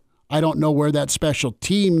better. I don't know where that special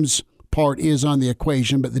teams part is on the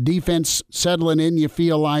equation, but the defense settling in, you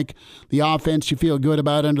feel like. The offense you feel good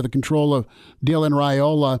about under the control of Dylan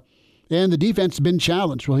Raiola. And the defense has been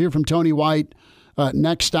challenged. We'll hear from Tony White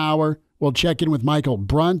next hour. We'll check in with Michael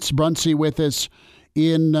Bruntz. Bruntsy with us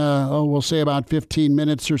in, we'll say about 15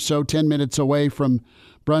 minutes or so, 10 minutes away from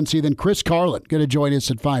Bruntsy. Then Chris Carlin going to join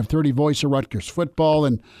us at 5:30, voice of Rutgers Football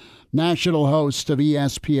and national host of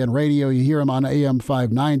ESPN Radio. You hear him on AM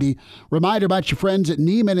 590. Reminder about your friends at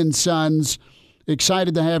Neiman & Sons.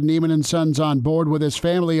 Excited to have Neiman & Sons on board with us.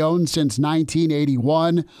 Family-owned since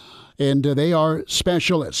 1981, and they are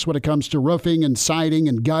specialists when it comes to roofing and siding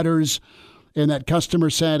and gutters, and that customer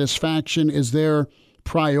satisfaction is their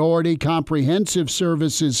priority. Comprehensive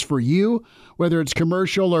services for you, whether it's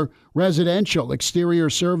commercial or residential. Exterior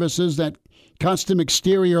services, that custom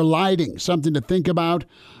exterior lighting, something to think about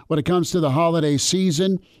when it comes to the holiday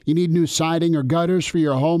season. You need new siding or gutters for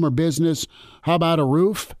your home or business. How about a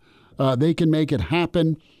roof? They can make it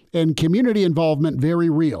happen. And community involvement, very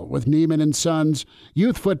real with Neiman & Sons.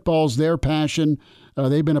 Youth football's their passion.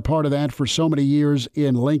 They've been a part of that for so many years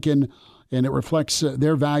in Lincoln, and it reflects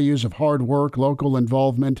their values of hard work, local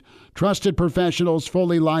involvement, trusted professionals,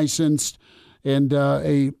 fully licensed, and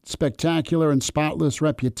a spectacular and spotless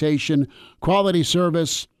reputation, quality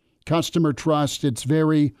service, customer trust. It's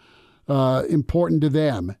very important to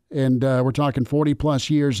them. And we're talking 40-plus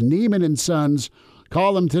years. Neiman & Sons.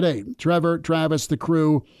 Call them today. Trevor, Travis, the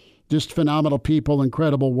crew, just phenomenal people,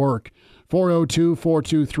 incredible work.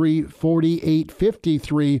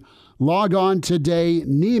 402-423-4853. Log on today,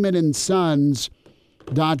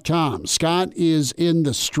 NeimanandSons.com. Scott is in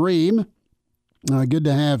the stream. Good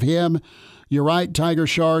to have him. You're right. Tiger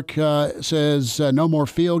Shark says no more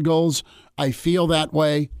field goals. I feel that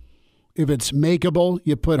way. If it's makeable,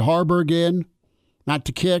 you put Harburg in. Not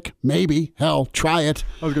to kick, maybe. Hell, try it.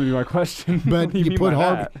 That was going to be my question. But you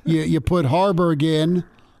put Harburg in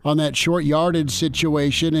on that short yardage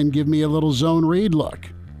situation and give me a little zone read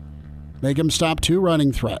look. Make him stop 2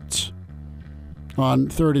 running threats on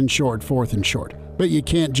 3rd and short, 4th and short. But you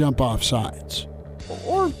can't jump off sides.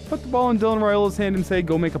 Or put the ball in Dylan Raiola's hand and say,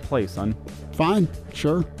 go make a play, son. Fine,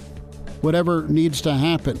 sure. Whatever needs to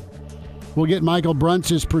happen. We'll get Michael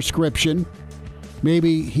Bruntz's prescription.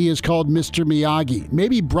 Maybe he is called Mr. Miyagi.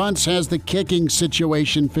 Maybe Bruntz has the kicking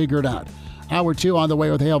situation figured out. Hour 2 on the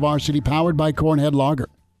way with Hail Varsity, powered by Cornhead Lager.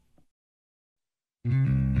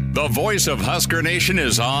 The voice of Husker Nation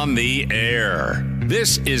is on the air.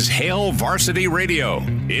 This is Hail Varsity Radio.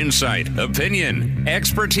 Insight, opinion,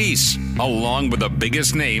 expertise, along with the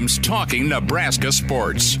biggest names talking Nebraska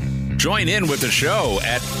sports. Join in with the show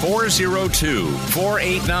at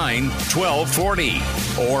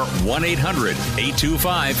 402-489-1240 or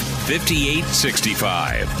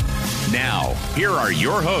 1-800-825-5865. Now, here are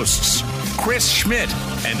your hosts, Chris Schmidt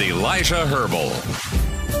and Elijah Herbel.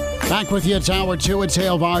 Back with you. It's Hour 2. It's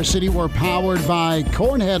Hail Varsity. We're powered by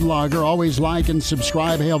Cornhead Lager. Always like and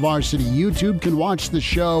subscribe. Hail Varsity YouTube. Can watch the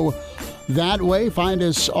show that way. Find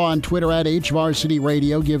us on Twitter at HVarsity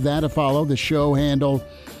Radio. Give that a follow. The show handle.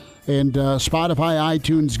 And Spotify,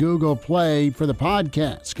 iTunes, Google Play for the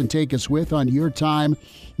podcast. Can take us with on your time.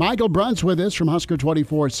 Michael Bruntz with us from Husker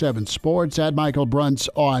 24/7 Sports. Add Michael Bruntz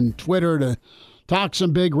on Twitter to talk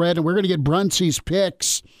some Big Red. And we're going to get Bruntzy's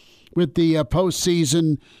picks with the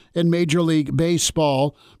postseason in Major League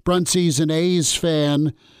Baseball. Bruntzy's an A's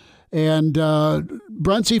fan. And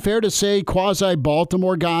Bruntsy, fair to say,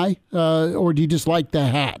 quasi-Baltimore guy? Or do you just like the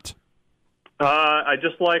hat? I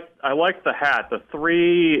like the hat. The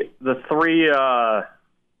three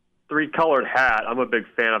colored hat. I'm a big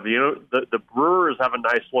fan of. The Brewers have a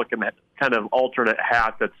nice looking kind of alternate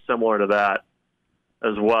hat that's similar to that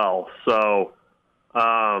as well. So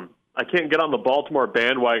I can't get on the Baltimore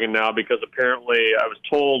bandwagon now because apparently I was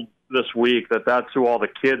told this week that that's who all the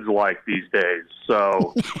kids like these days.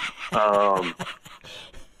 So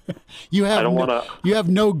you have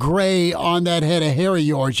no gray on that head of hair of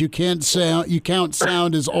yours. You can't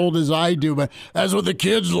sound as old as I do, but that's what the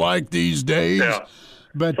kids like these days. Yeah.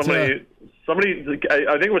 But somebody,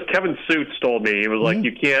 I think it was Kevin Suits told me, he was like,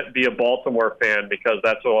 you can't be a Baltimore fan because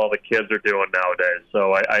that's what all the kids are doing nowadays.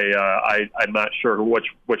 So I'm not sure which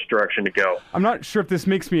direction to go. I'm not sure if this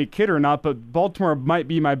makes me a kid or not, but Baltimore might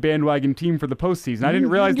be my bandwagon team for the postseason. I didn't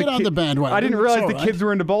realize on the bandwagon. I didn't realize the kids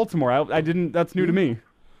were into Baltimore. I didn't. That's new to me.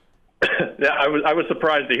 Yeah, I was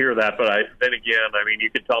surprised to hear that, but then again, I mean, you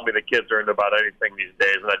could tell me the kids are into about anything these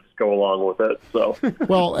days, and I just go along with it. So,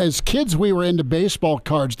 well, as kids, we were into baseball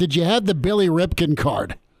cards. Did you have the Billy Ripken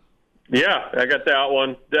card? Yeah, I got that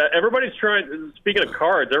one. Everybody's trying. Speaking of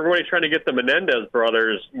cards, everybody's trying to get the Menendez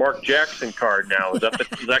brothers Mark Jackson card now. Is that the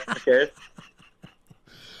case?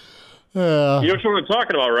 You know what I'm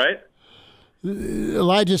talking about, right?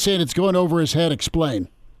 Elijah's saying it's going over his head. Explain.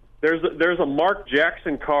 There's a Mark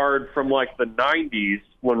Jackson card from like the 90s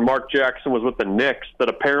when Mark Jackson was with the Knicks that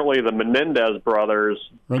apparently the Menendez brothers,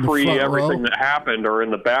 pre everything that happened, are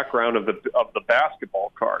in the background of the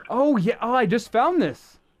basketball card. Oh yeah, I just found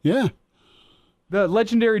this. Yeah. The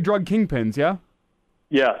legendary drug kingpins, yeah?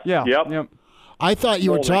 Yes. Yeah. Yep. I thought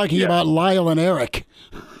you were talking about Lyle and Eric.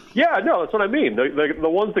 Yeah, no, that's what I mean. The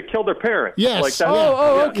ones that killed their parents. Yes. Like that.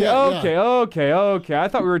 Okay. I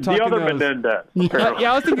thought we were talking the other Menendez.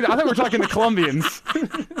 Yeah, I thought we were talking the Colombians.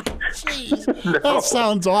 Jeez, no. That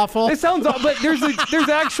sounds awful. It sounds awful, but there's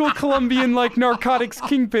actual Colombian like narcotics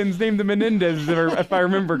kingpins named the Menendez, if I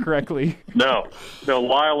remember correctly. No,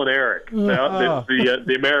 Lyle and Eric.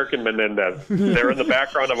 The American Menendez. They're in the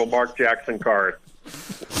background of a Mark Jackson card.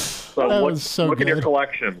 So look at your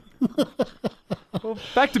collection. Well,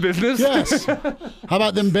 back to business. Yes. How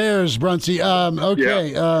about them Bears, Bruntzy?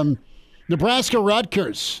 Okay. Yeah.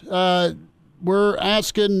 Nebraska-Rutgers. We're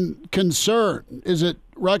asking concern. Is it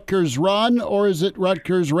Rutgers run or is it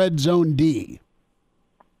Rutgers red zone D?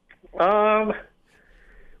 Well,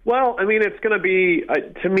 I mean, it's going to be,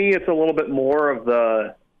 to me, it's a little bit more of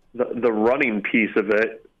the running piece of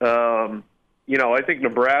it. I think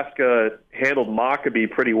Nebraska handled Maccabee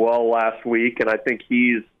pretty well last week, and I think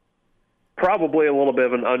he's probably a little bit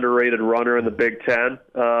of an underrated runner in the Big Ten.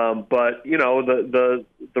 But the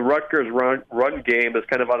Rutgers run game is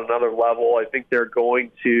kind of on another level. I think they're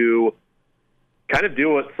going to kind of do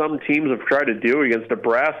what some teams have tried to do against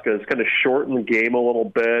Nebraska, is kind of shorten the game a little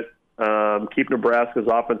bit, keep Nebraska's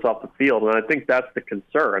offense off the field, and I think that's the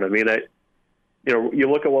concern. I mean, you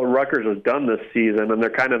look at what Rutgers has done this season, and they're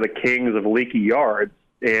kind of the kings of leaky yards.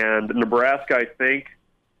 And Nebraska, I think,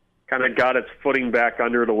 kind of got its footing back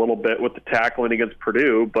under it a little bit with the tackling against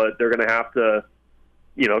Purdue, but they're going to have to,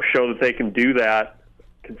 show that they can do that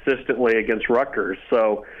consistently against Rutgers.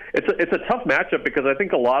 So it's a tough matchup because I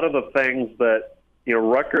think a lot of the things that,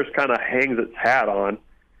 Rutgers kind of hangs its hat on,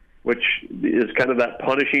 which is kind of that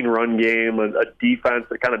punishing run game, a defense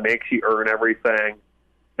that kind of makes you earn everything,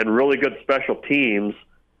 and really good special teams,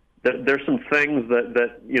 there's some things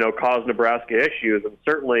that cause Nebraska issues. And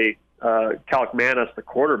certainly Kalkmanis, the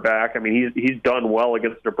quarterback, I mean, he's done well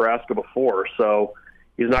against Nebraska before, so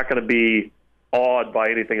he's not going to be awed by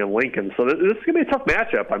anything in Lincoln. So this is going to be a tough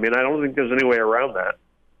matchup. I mean, I don't think there's any way around that.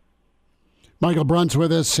 Michael Bruntz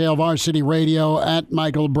with us, Hail Varsity Radio, at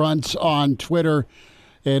Michael Bruntz on Twitter.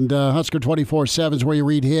 And Husker 24/7 is where you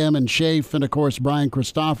read him and Schaaf and, of course, Brian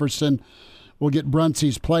Christopherson. We'll get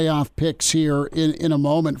Bruntzy's playoff picks here in a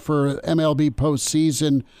moment for MLB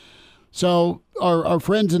postseason. So our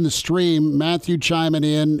friends in the stream, Matthew chiming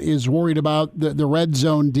in, is worried about the red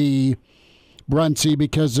zone D, Bruntzy,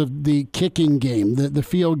 because of the kicking game, the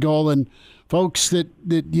field goal. And folks that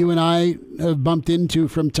you and I have bumped into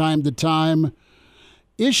from time to time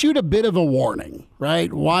issued a bit of a warning,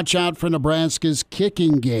 right? Watch out for Nebraska's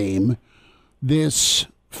kicking game this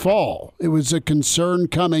fall. It was a concern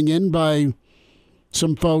coming in by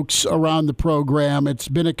some folks around the program. It's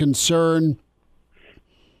been a concern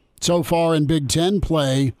so far in Big Ten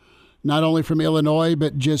play, not only from Illinois,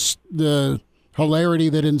 but just the hilarity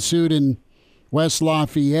that ensued in West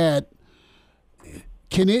Lafayette.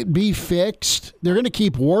 Can it be fixed? They're going to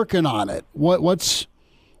keep working on it.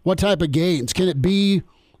 What type of gains? Can it be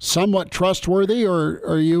somewhat trustworthy, or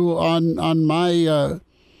are you on my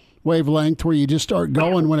wavelength where you just start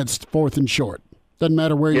going when it's 4th and short? Doesn't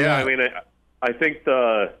matter where you're at. Yeah, I mean, I think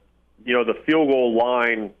the field goal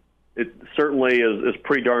line, it certainly is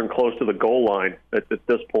pretty darn close to the goal line at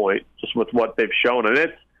this point, just with what they've shown. And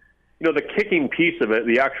it's, the kicking piece of it,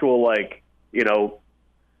 the actual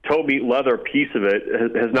toe meat leather piece of it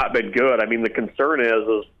has not been good. I mean, the concern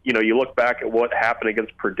is you look back at what happened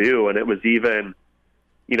against Purdue, and it was even,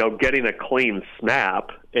 getting a clean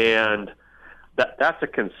snap, and that's a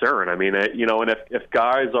concern. I mean, and if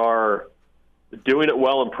guys are doing it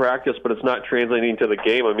well in practice, but it's not translating to the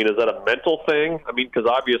game, I mean, is that a mental thing? I mean, because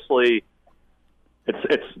obviously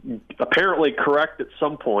it's apparently correct at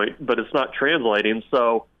some point, but it's not translating.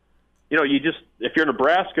 So, if you're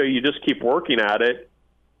Nebraska, you just keep working at it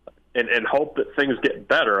and hope that things get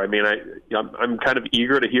better. I mean, I'm kind of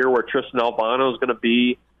eager to hear where Tristan Albano is going to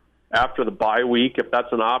be after the bye week, if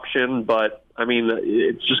that's an option. But, I mean,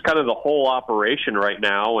 it's just kind of the whole operation right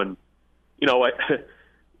now. And,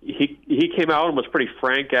 he came out and was pretty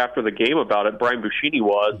frank after the game about it. Brian Buschini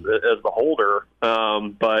was, as the holder.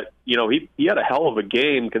 But, he had a hell of a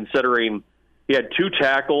game considering he had 2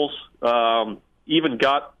 tackles, even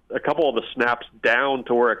got a couple of the snaps down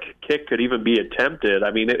to where a kick could even be attempted.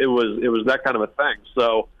 I mean, it was that kind of a thing.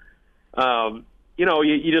 So,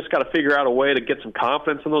 you just got to figure out a way to get some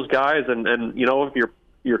confidence in those guys. And if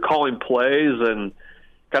you're calling plays and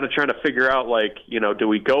kind of trying to figure out, do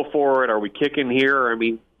we go for it? Are we kicking here? I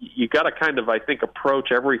mean, you got to kind of, I think,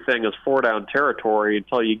 approach everything as 4-down territory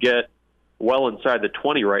until you get well inside the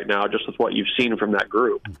 20 right now, just with what you've seen from that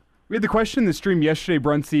group. We had the question in the stream yesterday,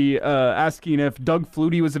 Bruntzy, asking if Doug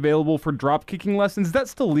Flutie was available for drop kicking lessons. Is that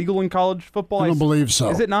still legal in college football? I don't believe so.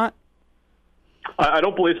 Is it not? I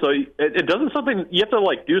don't believe so. It doesn't something you have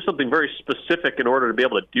to do something very specific in order to be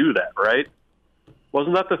able to do that, right?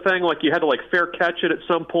 Wasn't that the thing? You had to fair catch it at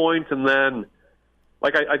some point, and then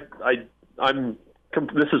I'm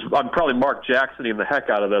probably Mark Jacksoning the heck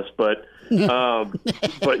out of this, but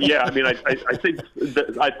yeah, I mean, I think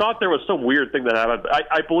I thought there was some weird thing that happened.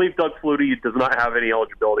 I believe Doug Flutie does not have any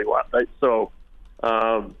eligibility left, right? So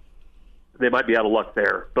they might be out of luck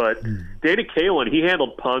there. But Danny Kalin, he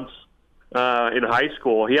handled punts in high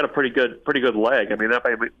school. He had a pretty good leg. I mean,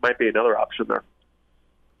 that might be another option there.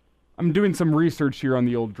 I'm doing some research here on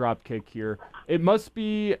the old drop kick here. It must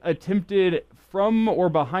be attempted from or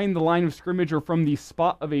behind the line of scrimmage or from the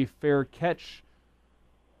spot of a fair catch.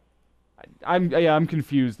 I'm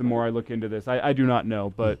confused the more I look into this. I do not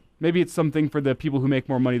know, but maybe it's something for the people who make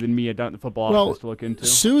more money than me down at the football office to look into.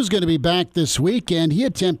 Sue's going to be back this weekend. He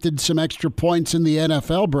attempted some extra points in the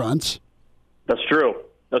NFL, Bruntz. That's true.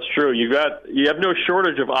 You have no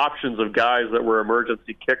shortage of options of guys that were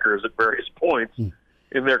emergency kickers at various points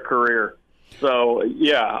in their career. So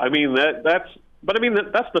yeah, I mean that's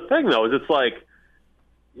the thing though, is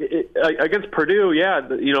against Purdue, yeah,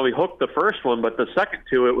 he hooked the first one, but the second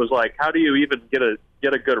two, it was how do you even get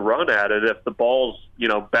a good run at it if the ball's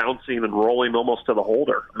bouncing and rolling almost to the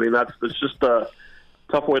holder? I mean it's just a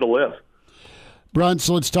tough way to live. Bruntz,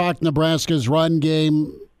 let's talk Nebraska's run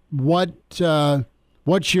game.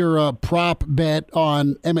 What's your prop bet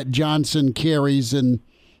on Emmett Johnson carries, and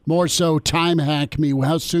more so time hack me?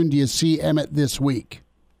 How soon do you see Emmett this week?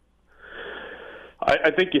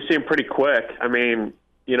 I think you see him pretty quick. I mean,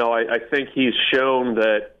 I think he's shown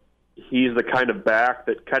that he's the kind of back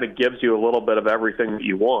that kind of gives you a little bit of everything that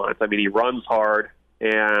you want. I mean, he runs hard,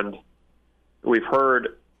 and we've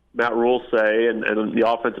heard Matt Rule say and the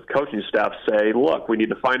offensive coaching staff say, look, we need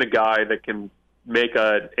to find a guy that can make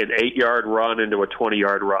an 8-yard run into a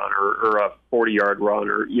 20-yard run or a 40-yard run,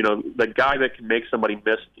 or the guy that can make somebody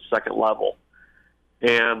miss the second level.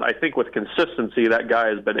 And I think with consistency, that guy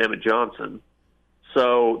has been Emmett Johnson.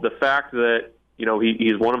 So the fact that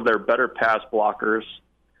he's one of their better pass blockers,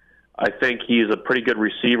 I think he's a pretty good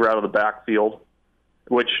receiver out of the backfield,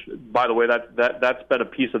 which, by the way, that's been a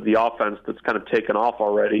piece of the offense that's kind of taken off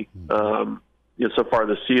already. So far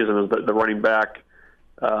this season is the running back.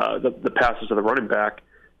 The passes to the running back.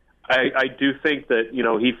 I do think that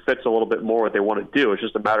he fits a little bit more what they want to do. It's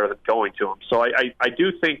just a matter of them going to him. So I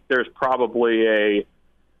do think there's probably a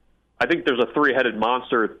 3-headed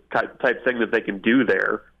monster type thing that they can do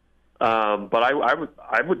there. But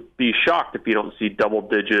I would be shocked if you don't see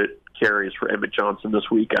double-digit carries for Emmett Johnson this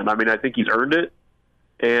weekend. I mean, I think he's earned it,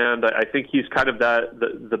 and I think he's kind of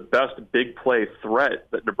the best big play threat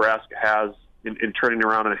that Nebraska has in turning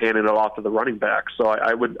around and handing it off to the running back. So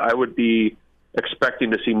I would be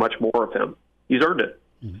expecting to see much more of him. He's earned it.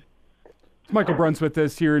 Michael Bruntz with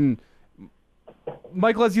us here. And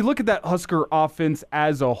Michael, as you look at that Husker offense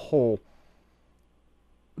as a whole,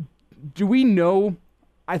 do we know,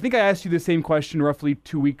 I think I asked you the same question roughly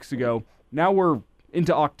 2 weeks ago. Now we're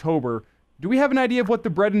into October. Do we have an idea of what the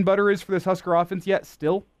bread and butter is for this Husker offense yet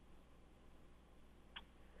still?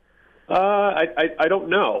 I don't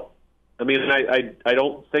know. I mean, I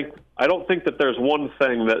don't think that there's one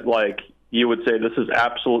thing that you would say this is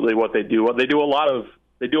absolutely what they do. They do a lot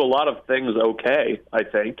of things okay, I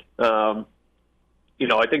think.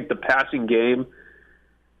 I think the passing game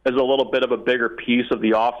is a little bit of a bigger piece of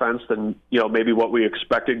the offense than maybe what we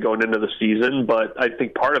expected going into the season. But I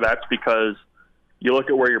think part of that's because you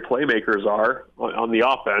look at where your playmakers are on the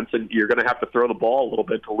offense, and you're going to have to throw the ball a little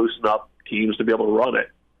bit to loosen up teams to be able to run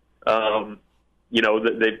it.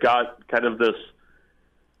 They've got kind of this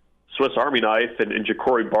Swiss Army knife and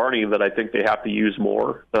Ja'Cory Barney that I think they have to use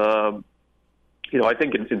more. I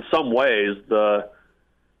think in some ways the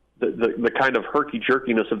the kind of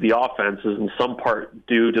herky-jerkiness of the offense is in some part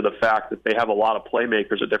due to the fact that they have a lot of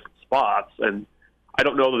playmakers at different spots. And I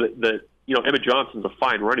don't know that Emmett Johnson's a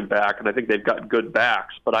fine running back, and I think they've got good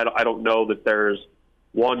backs, but I don't know that there's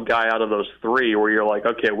one guy out of those three where you're like,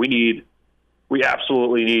 okay, we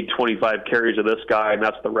absolutely need 25 carries of this guy, and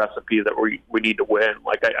that's the recipe that we need to win.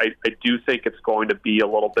 Like, I do think it's going to be a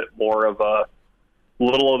little bit more of a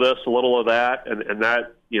little of this, a little of that, and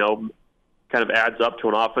that, kind of adds up to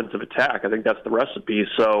an offensive attack. I think that's the recipe.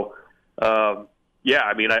 So, yeah,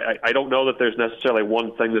 I mean, I don't know that there's necessarily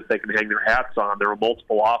one thing that they can hang their hats on. There are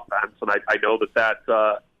multiple offense, and I know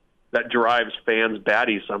that drives fans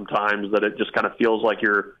batty sometimes, that it just kind of feels like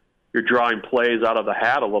you're drawing plays out of the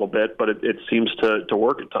hat a little bit, but it seems to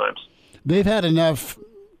work at times. They've had enough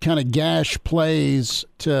kind of gash plays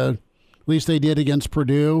at least they did against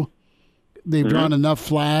Purdue. They've drawn enough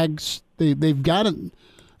flags. They've got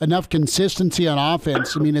enough consistency on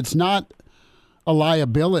offense. I mean, it's not a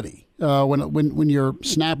liability. When you're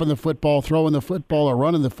snapping the football, throwing the football, or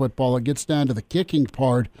running the football, it gets down to the kicking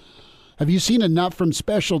part. Have you seen enough from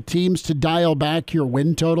special teams to dial back your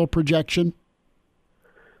win total projection?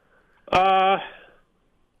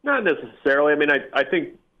 Not necessarily. I mean, I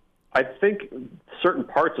think certain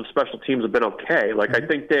parts of special teams have been okay. Like, I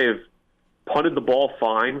think they've punted the ball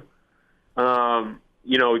fine.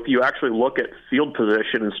 If you actually look at field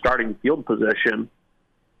position and starting field position,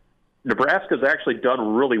 Nebraska's actually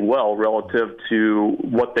done really well relative to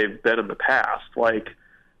what they've been in the past. Like,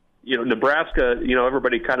 Nebraska,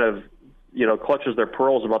 everybody kind of, clutches their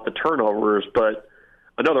pearls about the turnovers, but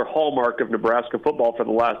another hallmark of Nebraska football for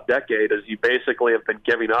the last decade is you basically have been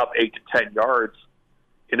giving up 8 to 10 yards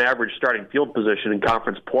in average starting field position in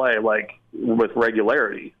conference play, like, with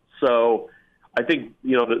regularity. So I think,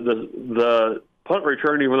 the punt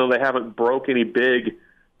return, even though they haven't broke any big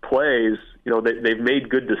plays, they've made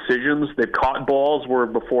good decisions. They've caught balls where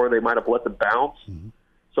before they might have let them bounce. Mm-hmm.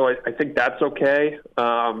 So I think that's okay.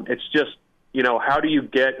 It's just, how do you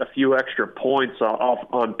get a few extra points off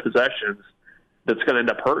on possessions that's going to end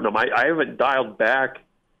up hurting them? I haven't dialed back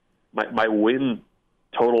my win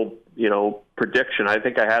total, prediction. I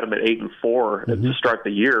think I had them at 8-4 to start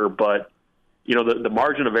the year, but the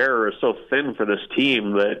margin of error is so thin for this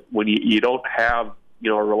team that when you don't have, a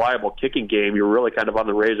reliable kicking game, you're really kind of on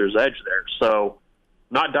the razor's edge there. So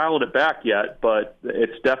not dialing it back yet, but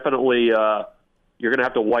it's definitely you're going to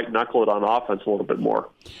have to white-knuckle it on offense a little bit more.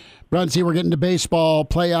 Bruntz, we're getting to baseball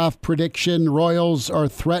playoff prediction. Royals are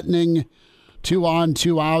threatening 2-on,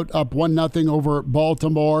 2-out, up 1-0 over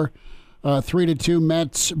Baltimore. 3-2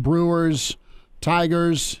 Mets, Brewers,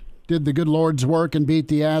 Tigers did the good Lord's work and beat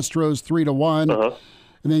the Astros 3-1.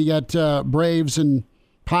 And then you got Braves and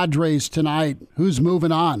Padres tonight. Who's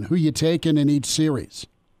moving on? Who you taking in each series?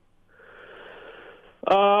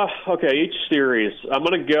 Okay, each series. I'm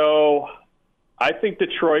going to go. I think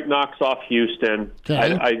Detroit knocks off Houston.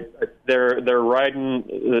 Okay. They're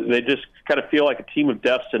riding. They just kind of feel like a team of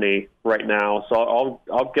destiny right now. So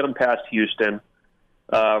I'll get them past Houston.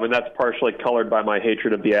 And that's partially colored by my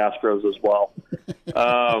hatred of the Astros as well.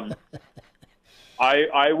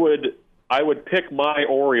 I would pick my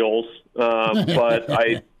Orioles, but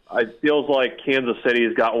I feels like Kansas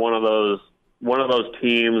City's got one of those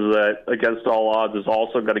teams that, against all odds, is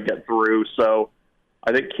also going to get through. So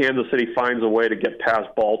I think Kansas City finds a way to get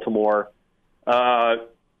past Baltimore. I'll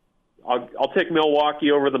take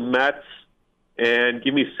Milwaukee over the Mets. And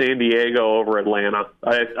give me San Diego over Atlanta.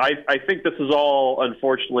 I think this is all,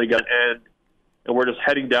 unfortunately, going to end, and we're just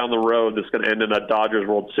heading down the road that's going to end in a Dodgers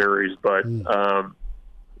World Series. But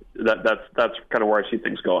that's kind of where I see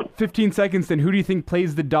things going. 15 seconds, then. Who do you think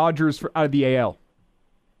plays the Dodgers out of the AL?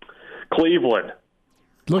 Cleveland.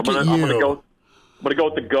 I'm going to go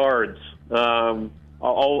with the Guards.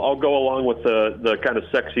 I'll go along with the kind of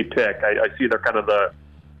sexy pick. I see they're kind of the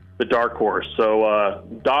dark horse. So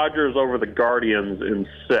Dodgers over the Guardians in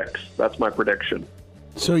 6. That's my prediction.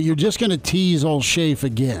 So you're just going to tease old Schaaf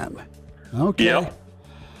again. Okay.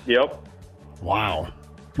 Yep. Wow.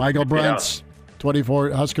 Michael Bruntz,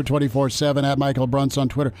 24 Husker 24/7 at Michael Bruntz on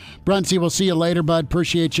Twitter. Bruntz, we'll see you later, bud.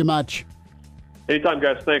 Appreciate you much. Anytime,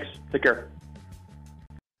 guys. Thanks. Take care.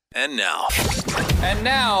 And now,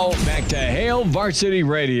 back to Hail Varsity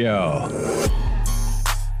Radio.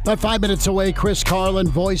 About 5 minutes away, Chris Carlin,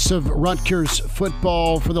 voice of Rutgers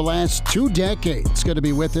football for the last 2 decades, going to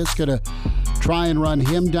be with us. Going to try and run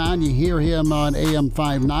him down. You hear him on AM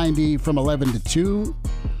 590 from 11 to 2.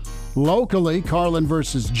 Locally, Carlin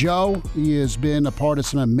versus Joe. He has been a part of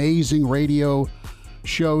some amazing radio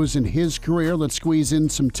shows in his career. Let's squeeze in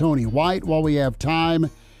some Tony White while we have time.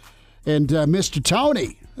 And Mr.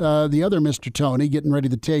 Tony, the other Mr. Tony, getting ready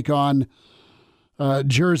to take on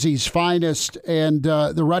Jersey's finest and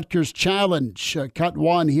the Rutgers Challenge. Cut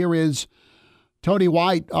one. Here is Tony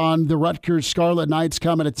White on the Rutgers Scarlet Knights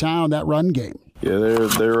coming to town. That run game. Yeah,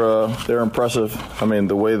 they're impressive. I mean,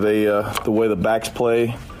 the way the backs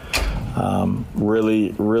play,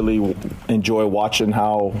 really enjoy watching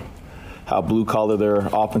how blue collar their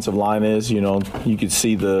offensive line is. You know, you could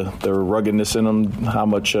see the ruggedness in them, how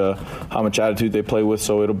much attitude they play with.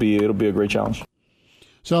 So it'll be a great challenge.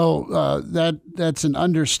 So that's an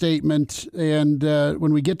understatement. And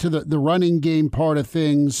when we get to the running game part of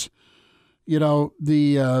things, you know,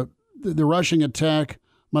 the rushing attack,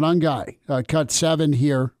 Manungai cut 7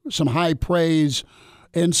 here. Some high praise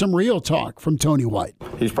and some real talk from Tony White.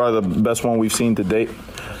 He's probably the best one we've seen to date.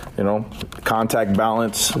 You know, contact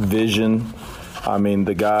balance, vision. I mean,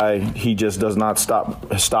 the guy, he just does not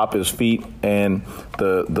stop his feet. And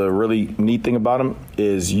the really neat thing about him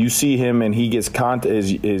is you see him and he gets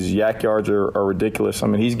his yak yards are ridiculous. I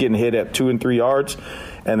mean, he's getting hit at 2 and 3 yards,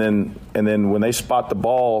 and then when they spot the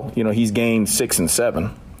ball, you know, he's gained 6 and 7.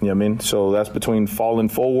 You know what I mean? So that's between falling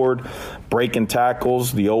forward, breaking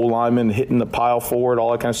tackles, the old lineman hitting the pile forward,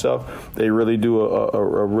 all that kind of stuff. They really do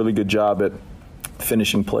a really good job at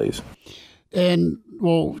finishing plays. And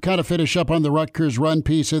we'll kind of finish up on the Rutgers run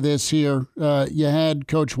piece of this here. You had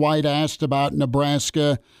Coach White asked about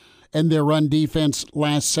Nebraska and their run defense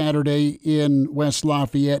last Saturday in West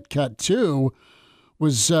Lafayette. Cut 2.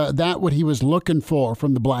 Was that what he was looking for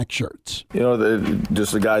from the black shirts? You know,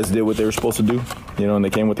 just the guys did what they were supposed to do. You know, and they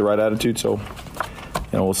came with the right attitude. So,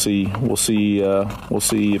 you know, we'll see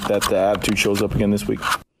if that attitude shows up again this week.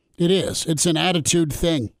 It is. It's an attitude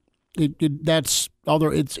thing. That's, although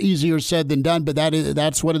it's easier said than done, but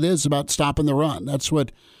that's what it is about stopping the run. That's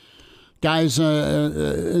what guys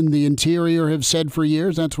in the interior have said for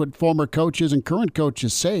years. That's what former coaches and current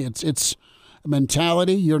coaches say. It's a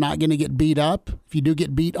mentality. You're not going to get beat up. If you do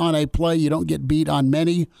get beat on a play, you don't get beat on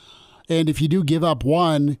many. And if you do give up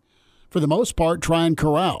one, for the most part, try and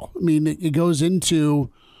corral. I mean, it goes into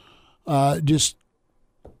just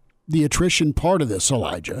the attrition part of this,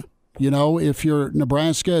 Elijah. You know, if you're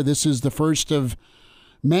Nebraska, this is the first of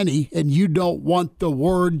many, and you don't want the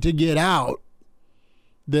word to get out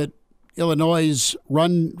that Illinois'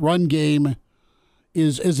 run game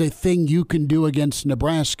is a thing you can do against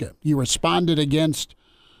Nebraska. You responded against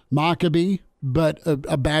Maccabee, but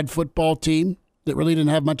a bad football team that really didn't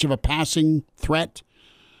have much of a passing threat.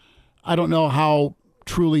 I don't know how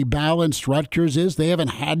truly balanced Rutgers is. They haven't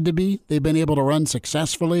had to be. They've been able to run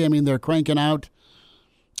successfully. I mean, they're cranking out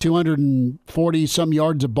 240-some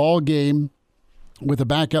yards a ball game with a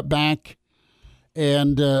backup back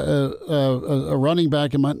and a running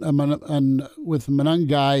back with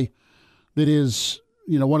Manungai that is,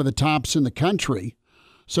 you know, one of the tops in the country.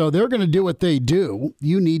 So they're going to do what they do.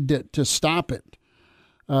 You need to stop it.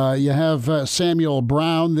 You have Samuel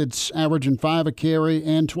Brown that's averaging 5 a carry.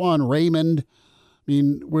 Antoine Raymond. I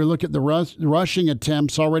mean, we look at the rushing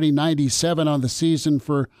attempts, already 97 on the season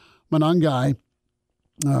for Manungai.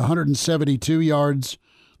 172 yards,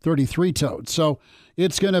 33 totes. So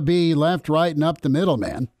it's going to be left, right, and up the middle,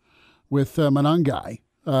 man, with Manungai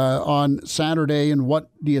on Saturday. And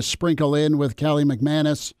what do you sprinkle in with Callie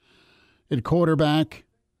McManus at quarterback?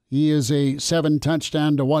 He is a 7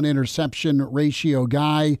 touchdown to 1 interception ratio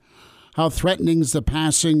guy. How threatening is the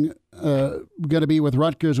passing going to be with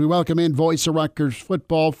Rutgers? We welcome in voice of Rutgers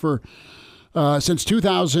football for since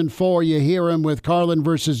 2004, you hear him with Carlin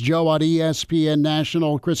versus Joe on ESPN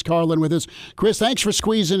National. Chris Carlin with us. Chris, thanks for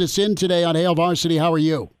squeezing us in today on Hail Varsity. How are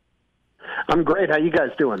you? I'm great. How you guys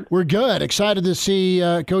doing? We're good. Excited to see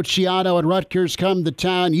Coach Schiano and Rutgers come to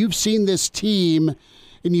town. You've seen this team,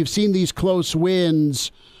 and you've seen these close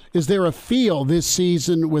wins. Is there a feel this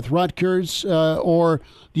season with Rutgers, or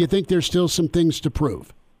do you think there's still some things to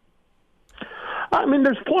prove? I mean,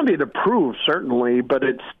 there's plenty to prove, certainly, but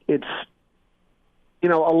it's you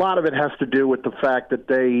know, a lot of it has to do with the fact that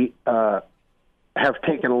they have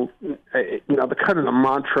taken, you know, the kind of the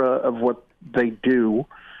mantra of what they do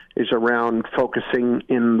is around focusing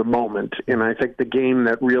in the moment. And I think the game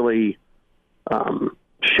that really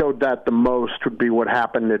showed that the most would be what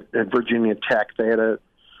happened at Virginia Tech. They had a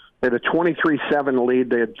 23-7 lead.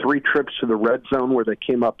 They had 3 trips to the red zone where they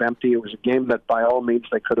came up empty. It was a game that by all means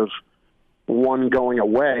they could have won going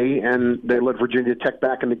away, and they let Virginia Tech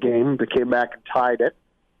back in the game. They came back and tied it,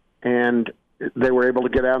 and they were able to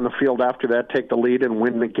get out on the field after that, take the lead, and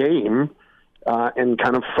win the game, and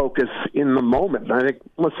kind of focus in the moment. And I think,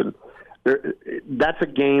 listen, that's a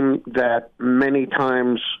game that many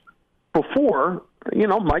times before, you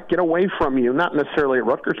know, might get away from you, not necessarily at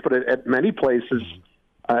Rutgers, but at many places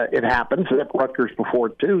it happens at Rutgers before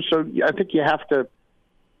too. So I think you have to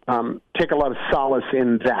take a lot of solace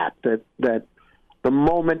in that the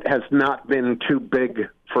moment has not been too big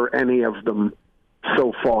for any of them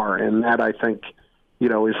so far, and that I think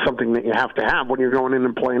is something that you have to have when you're going in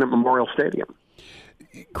and playing at Memorial Stadium.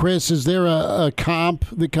 Chris, is there a comp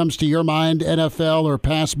that comes to your mind, NFL or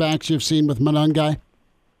pass backs you've seen with Monangai?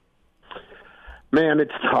 Man,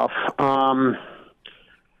 it's tough.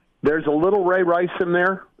 There's a little Ray Rice in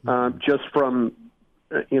there, just from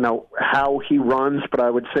how he runs, but I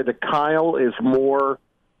would say that Kyle is more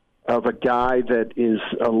of a guy that is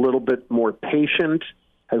a little bit more patient,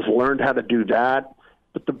 has learned how to do that.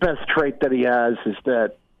 But the best trait that he has is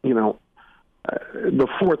that, the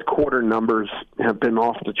fourth quarter numbers have been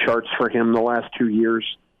off the charts for him the last 2 years.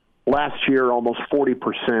 Last year, almost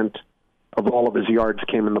 40% of all of his yards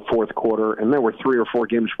came in the fourth quarter, and there were 3 or 4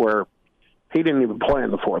 games where he didn't even play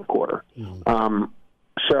in the fourth quarter.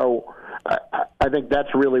 So I think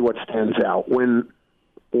that's really what stands out. When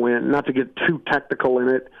not to get too technical in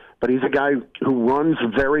it, but he's a guy who runs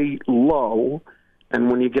very low,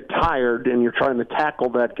 and when you get tired and you're trying to tackle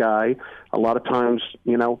that guy, a lot of times,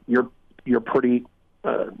 you're pretty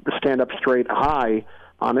stand up straight high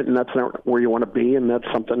on it, and that's not where you want to be, and that's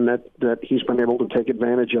something that he's been able to take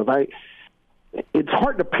advantage of. It's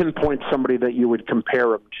hard to pinpoint somebody that you would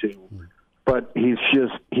compare him to, but he's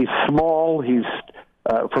small. He's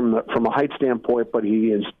from a height standpoint, but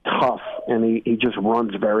he is tough, and he just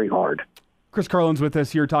runs very hard. Chris Carlin's with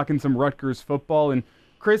us here talking some Rutgers football. And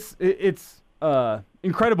Chris, it's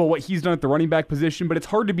incredible what he's done at the running back position, but it's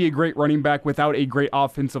hard to be a great running back without a great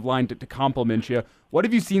offensive line to complement you. What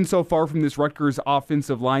have you seen so far from this Rutgers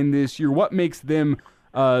offensive line this year? What makes them,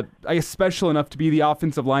 special enough to be the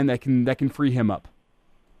offensive line that can free him up?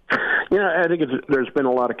 Yeah, I think there's been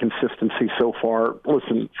a lot of consistency so far.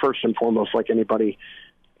 Listen, first and foremost, like anybody,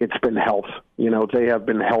 it's been health. They have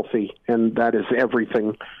been healthy, and that is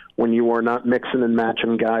everything. When you are not mixing and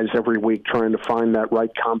matching guys every week trying to find that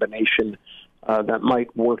right combination that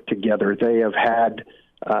might work together. They have had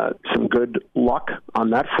some good luck on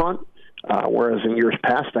that front, whereas in years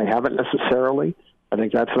past they haven't necessarily. I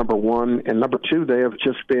think that's number one. And number two, they have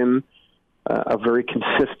just been a very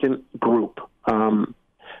consistent group.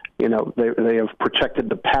 They have protected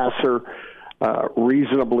the passer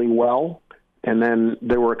reasonably well. And then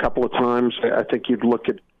there were a couple of times, I think you'd look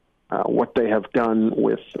at what they have done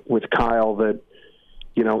with Kyle, that,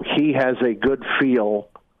 he has a good feel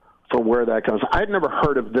for where that goes. I'd never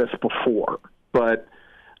heard of this before, but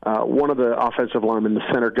one of the offensive linemen,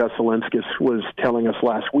 the center, Gus Zelenskis, was telling us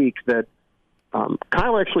last week that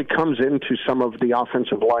Kyle actually comes into some of the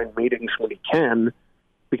offensive line meetings when he can,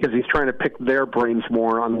 because he's trying to pick their brains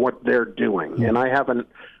more on what they're doing. And I haven't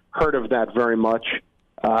heard of that very much.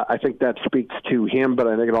 I think that speaks to him, but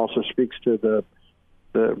I think it also speaks to the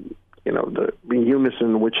unison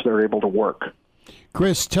in which they're able to work.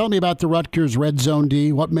 Chris, tell me about the Rutgers Red Zone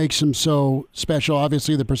D. What makes them so special?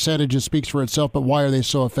 Obviously, the percentages speaks for itself, but why are they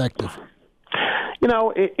so effective?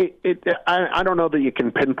 I don't know that you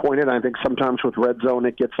can pinpoint it. I think sometimes with Red Zone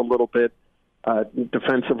it gets a little bit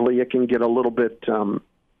defensively. It can get a little bit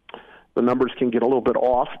the numbers can get a little bit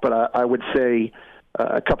off. But I would say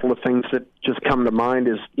a couple of things that just come to mind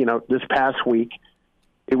is this past week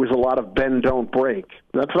it was a lot of bend, don't break.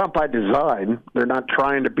 That's not by design. They're not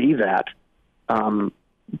trying to be that.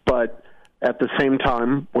 But at the same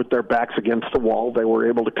time, with their backs against the wall, they were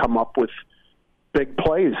able to come up with big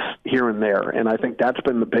plays here and there. And I think that's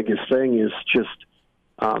been the biggest thing, is just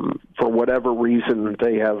for whatever reason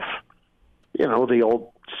they have, the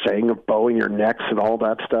old saying of bowing your necks and all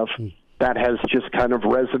that stuff. That has just kind of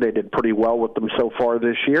resonated pretty well with them so far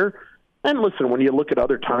this year. And listen, when you look at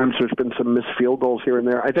other times, there's been some missed field goals here and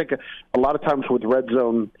there. I think a lot of times with Red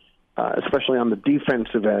Zone, especially on the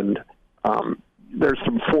defensive end, there's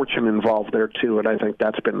some fortune involved there too, and I think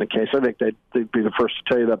that's been the case. I think they'd be the first to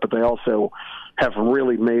tell you that, but they also have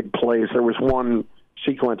really made plays. There was one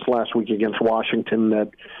sequence last week against Washington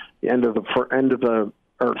that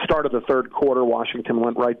start of the third quarter, Washington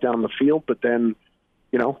went right down the field, but then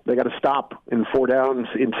they got to stop in 4 downs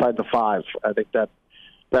inside the 5. I think that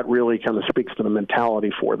really kind of speaks to the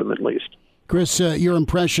mentality for them, at least. Chris, your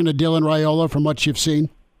impression of Dylan Raiola from what you've seen?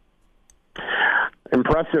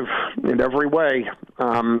 Impressive in every way.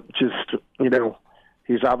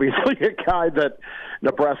 He's obviously a guy that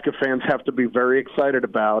Nebraska fans have to be very excited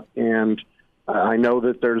about, and I know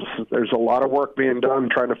that there's a lot of work being done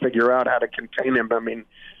trying to figure out how to contain him. I mean,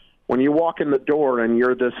 when you walk in the door and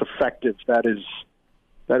you're this effective, that is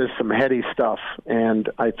some heady stuff, and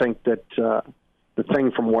I think that the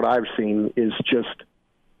thing from what I've seen is just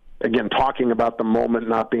again, talking about the moment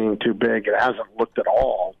not being too big, it hasn't looked at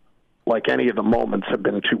all like any of the moments have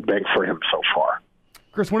been too big for him so far.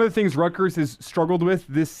 Chris, one of the things Rutgers has struggled with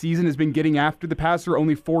this season has been getting after the passer.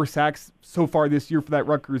 Only 4 sacks so far this year for that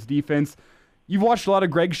Rutgers defense. You've watched a lot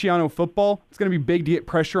of Greg Schiano football. It's going to be big to get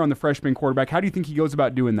pressure on the freshman quarterback. How do you think he goes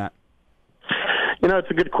about doing that? It's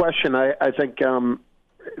a good question. I think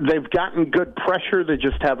they've gotten good pressure. They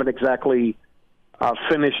just haven't exactly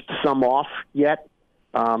finished some off yet.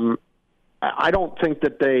 I don't think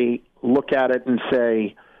that they look at it and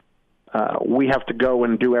say, we have to go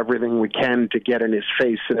and do everything we can to get in his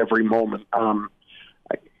face at every moment.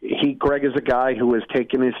 Greg is a guy who has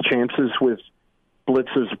taken his chances with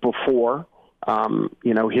blitzes before.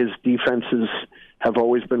 His defenses have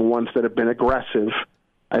always been ones that have been aggressive.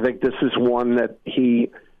 I think this is one that he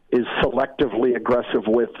is selectively aggressive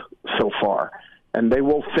with so far. And they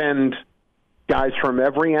will send guys from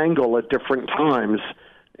every angle at different times.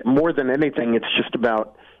 More than anything, it's just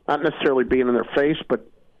about not necessarily being in their face, but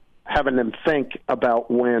having them think about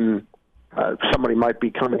when somebody might be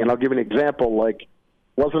coming. And I'll give you an example.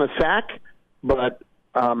 Wasn't a sack, but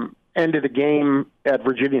end of the game at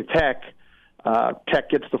Virginia Tech, Tech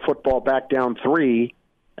gets the football back down 3,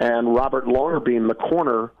 and Robert Longerby in the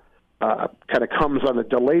corner kind of comes on a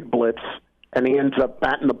delayed blitz, and he ends up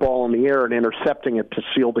batting the ball in the air and intercepting it to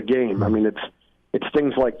seal the game. I mean, it's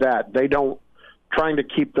things like that. They don't trying to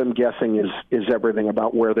keep them guessing is everything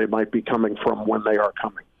about where they might be coming from when they are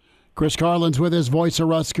coming. Chris Carlin's with us, voice of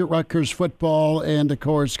Rutgers football, and, of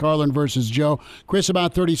course, Carlin versus Joe. Chris,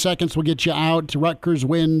 about 30 seconds will get you out. Rutgers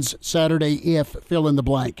wins Saturday if, fill in the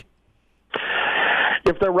blank.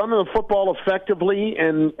 If they're running the football effectively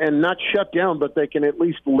and not shut down, but they can at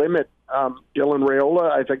least limit Dylan Raiola,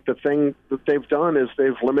 I think the thing that they've done is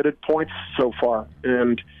they've limited points so far.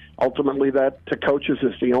 And ultimately that, to coaches,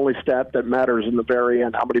 is the only stat that matters in the very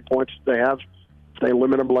end, how many points they have. They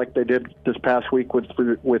limit them like they did this past week with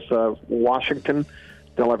Washington,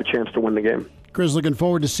 they'll have a chance to win the game. Chris, looking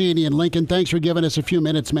forward to seeing you in Lincoln. Thanks for giving us a few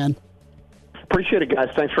minutes, man. Appreciate it, guys.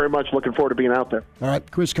 Thanks very much. Looking forward to being out there. All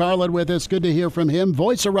right, Chris Carlin with us. Good to hear from him.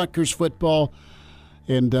 Voice of Rutgers football,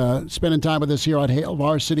 and spending time with us here on Hail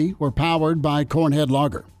Varsity. We're powered by Cornhead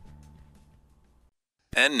Lager.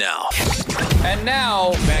 And now,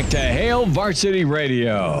 back to Hail Varsity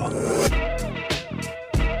Radio.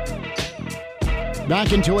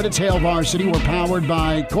 Back into it. It's Hail Varsity. We're powered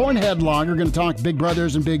by Cornhead Lager. We're going to talk Big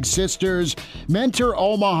Brothers and Big Sisters.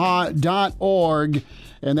 MentorOmaha.org.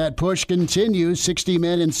 And that push continues. 60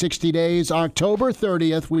 Men in 60 Days. October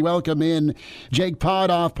 30th, we welcome in Jake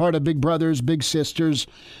Potthoff, part of Big Brothers, Big Sisters.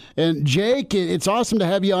 And Jake, it's awesome to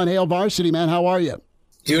have you on Hail Varsity, man. How are you?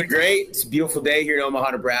 Doing great. It's a beautiful day here in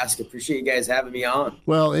Omaha, Nebraska. Appreciate you guys having me on.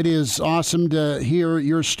 Well, it is awesome to hear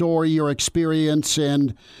your story, your experience,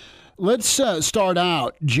 and let's start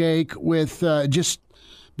out, Jake, with just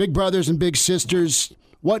Big Brothers and Big Sisters.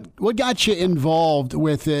 What got you involved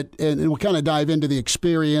with it, and we'll kind of dive into the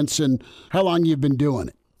experience and how long you've been doing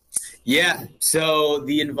it. Yeah, so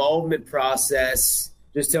the involvement process,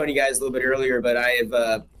 just telling you guys a little bit earlier, but I have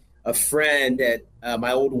a friend at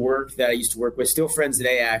my old work that I used to work with, still friends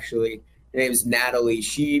today, actually. Her name is Natalie.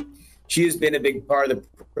 She has been a big part of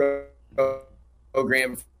the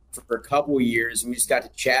program for a couple of years, and we just got to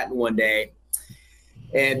chatting one day.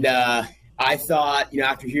 And I thought,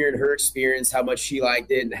 after hearing her experience, how much she liked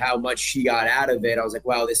it and how much she got out of it, I was like,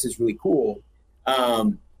 wow, this is really cool.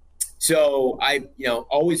 So I,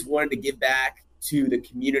 always wanted to give back to the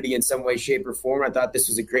community in some way, shape, or form. I thought this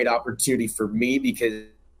was a great opportunity for me because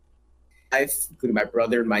I, including my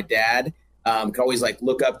brother and my dad, could always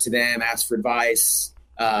look up to them, ask for advice,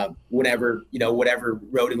 whatever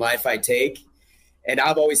road in life I take. And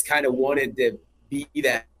I've always kind of wanted to be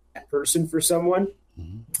that person for someone.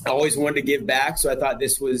 I always wanted to give back. So I thought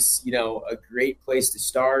this was, a great place to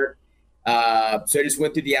start. So I just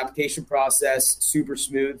went through the application process, super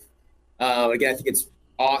smooth. Again, I think it's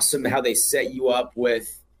awesome how they set you up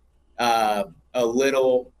with a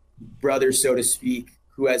little brother, so to speak,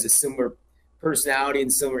 who has a similar personality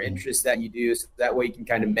and similar interests that you do. So that way you can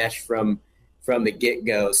kind of mesh from the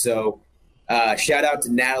get-go. So shout out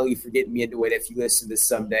to Natalie for getting me into it. If you listen to this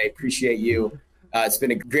someday, appreciate you. It's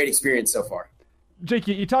been a great experience so far. Jake,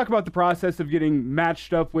 you talk about the process of getting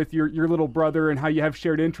matched up with your little brother and how you have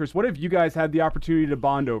shared interests. What have you guys had the opportunity to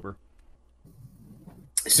bond over?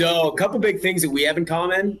 So a couple big things that we have in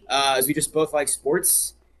common is we just both like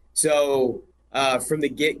sports. So from the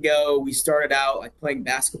get-go, we started out playing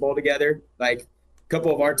basketball together. A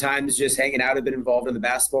couple of our times just hanging out, have been involved in the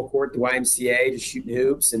basketball court, the YMCA, just shooting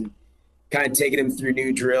hoops and kind of taking them through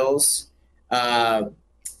new drills. And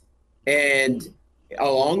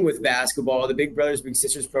along with basketball, the Big Brothers Big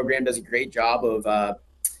Sisters program does a great job of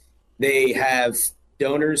they have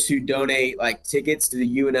donors who donate like tickets to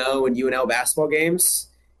the UNO and UNL basketball games,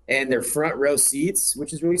 and they're front row seats,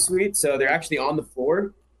 which is really sweet. So they're actually on the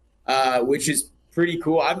floor, which is pretty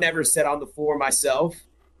cool. I've never sat on the floor myself.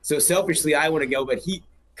 So selfishly, I want to go, but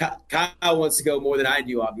Kyle wants to go more than I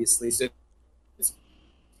do, obviously. So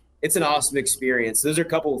it's an awesome experience. Those are a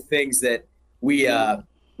couple of things that we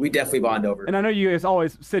definitely bond over. And I know you guys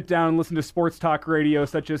always sit down and listen to sports talk radio,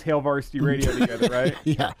 such as Hail Varsity Radio together, right?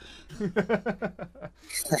 Yeah.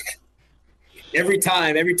 Every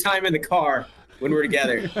time in the car when we're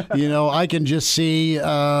together. I can just see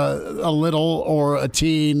a little or a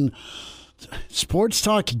teen. Sports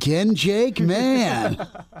talk again, Jake? Man.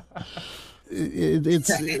 Who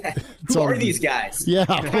are these guys? Yeah.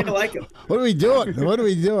 I kind of like them. What are we doing?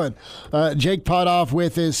 Jake Potthoff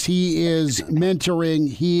with us. He is mentoring.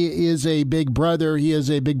 He is a big brother. He is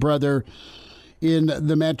a big brother in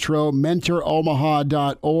the Metro.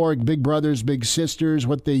 MentorOmaha.org. Big Brothers, Big Sisters,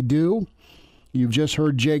 what they do. You've just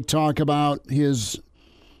heard Jake talk about his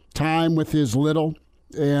time with his little.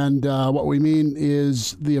 And what we mean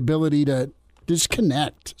is the ability to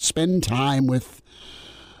disconnect, spend time with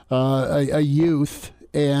a youth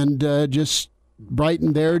and just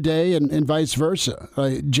brighten their day and vice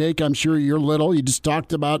versa. Jake, I'm sure you're little. You just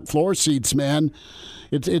talked about floor seats, man.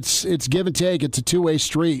 It's give and take. It's a two-way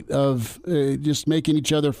street of just making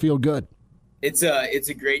each other feel good. It's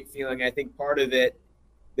a great feeling. I think part of it,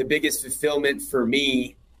 the biggest fulfillment for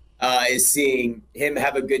me is seeing him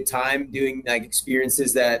have a good time doing like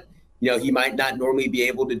experiences that, he might not normally be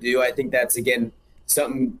able to do. I think that's, again,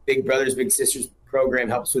 something Big Brothers Big Sisters program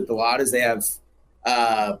helps with a lot, is they have,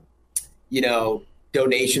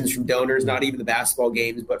 donations from donors, not even the basketball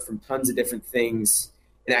games, but from tons of different things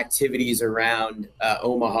and activities around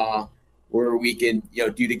Omaha where we can,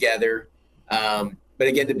 do together. But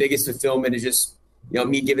again, the biggest fulfillment is just,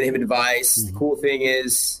 me giving him advice. Mm-hmm. The cool thing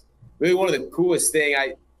is, really one of the coolest thing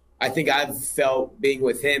I think I've felt being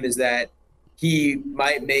with him is that he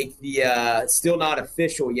might make the still not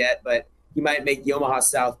official yet, but he might make the Omaha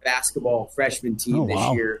South basketball freshman team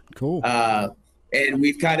this year. Cool. And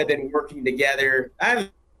we've kind of been working together.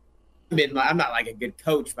 I'm not like a good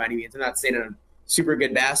coach by any means. I'm not saying I'm a super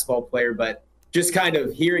good basketball player, but just kind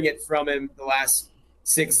of hearing it from him the last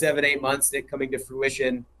 6, 7, 8 months, it coming to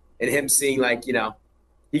fruition, and him seeing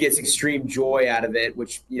he gets extreme joy out of it,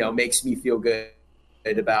 which, makes me feel good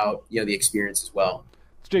about, the experience as well.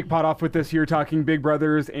 It's Jake Potthoff with us here talking Big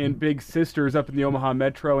Brothers and Big Sisters up in the Omaha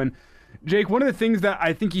Metro. And Jake, one of the things that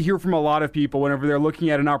I think you hear from a lot of people whenever they're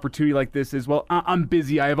looking at an opportunity like this is, well, I'm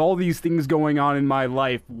busy. I have all these things going on in my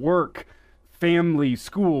life, work, family,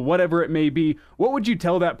 school, whatever it may be. What would you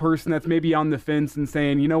tell that person that's maybe on the fence and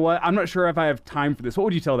saying, you know what, I'm not sure if I have time for this? What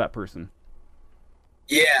would you tell that person?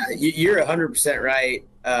 Yeah, you're 100% right,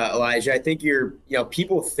 Elijah. I think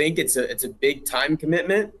people think it's a big time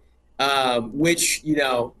commitment, which, you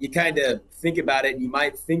kind of think about it and you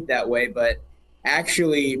might think that way, but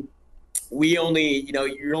actually you're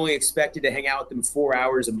only expected to hang out with them 4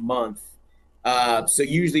 hours a month. So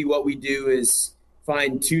usually what we do is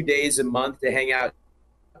find 2 days a month to hang out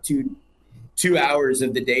 2 hours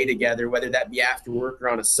of the day together, whether that be after work or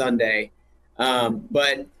on a Sunday.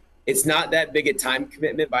 But it's not that big a time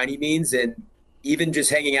commitment by any means. And even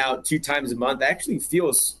just hanging out 2 times a month actually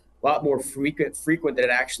feels a lot more frequent than it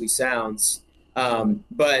actually sounds.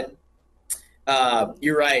 But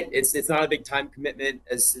you're right. It's not a big time commitment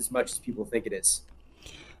as much as people think it is.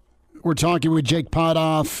 We're talking with Jake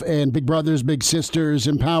Potthoff and Big Brothers Big Sisters,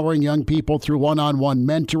 empowering young people through one-on-one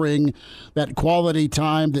mentoring, that quality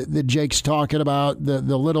time that Jake's talking about. The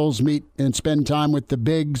littles meet and spend time with the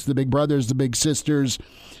bigs, the Big Brothers, the Big Sisters,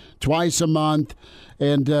 twice a month.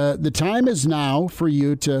 And the time is now for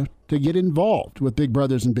you to get involved with Big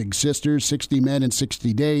Brothers and Big Sisters, 60 Men in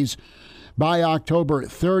 60 Days. By October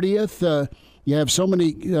 30th, you have so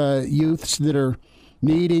many youths that are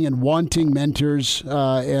needing and wanting mentors,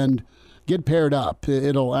 and get paired up.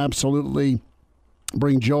 It'll absolutely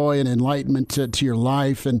bring joy and enlightenment to your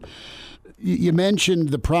life. And you mentioned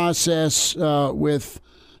the process with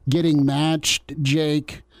getting matched,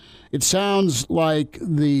 Jake. It sounds like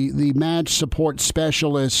the match support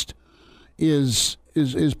specialist is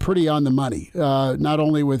pretty on the money, not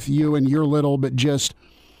only with you and your little, but just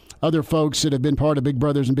other folks that have been part of Big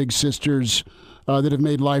Brothers and Big Sisters that have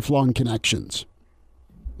made lifelong connections.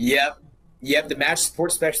 Yep. The match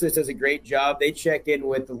support specialist does a great job. They check in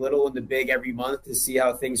with the little and the big every month to see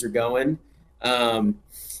how things are going. And,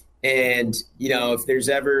 if there's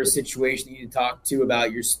ever a situation you need to talk to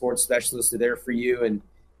about, your sports specialists are there for you. And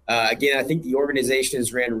Again, I think the organization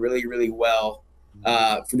has ran really, really well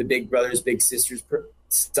from the big brothers, big sisters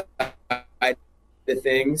side of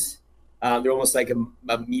things. They're almost like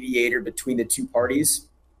a mediator between the two parties.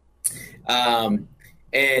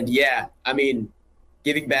 And yeah, I mean,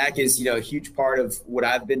 giving back is, a huge part of what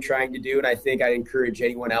I've been trying to do. And I think I encourage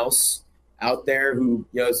anyone else out there who,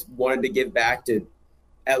 has wanted to give back to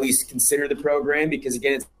at least consider the program, because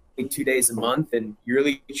again, it's only 2 days a month and you're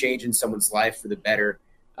really changing someone's life for the better,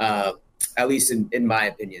 at least in my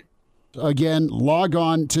opinion. Again, log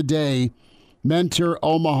on today,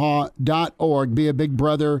 mentoromaha.org. Be a big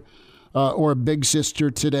brother or a big sister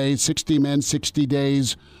today. 60 men, 60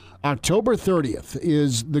 days. October 30th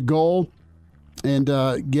is the goal. And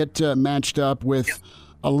get matched up with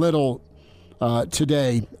a little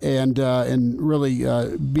today and really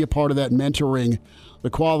be a part of that mentoring, the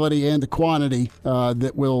quality and the quantity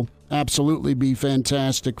that will absolutely be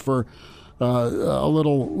fantastic for a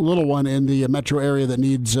little one in the metro area that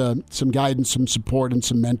needs some guidance, some support, and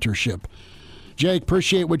some mentorship. Jake,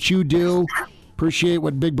 appreciate what you do. Appreciate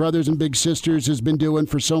what Big Brothers and Big Sisters has been doing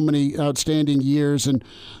for so many outstanding years. And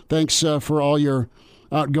thanks for all your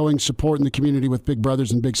outgoing support in the community with Big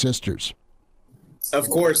Brothers and Big Sisters. Of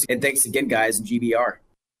course. And thanks again, guys, and GBR.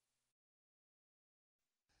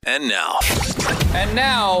 And now,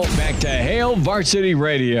 back to Hail Varsity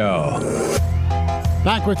Radio.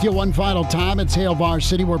 Back with you one final time. It's Hail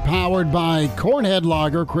Varsity. We're powered by Cornhead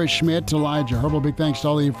Lager, Chris Schmidt, Elijah Herbel. Big thanks to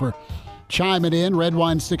all of you for chiming in. Red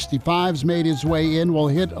Wine 65's made his way in. We'll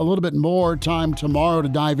hit a little bit more time tomorrow to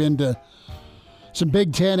dive into some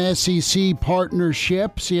Big Ten SEC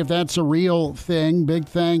partnership, see if that's a real thing. Big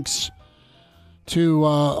thanks to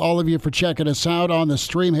all of you for checking us out on the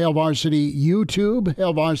stream, Hail Varsity YouTube,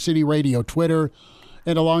 Hail Varsity Radio Twitter,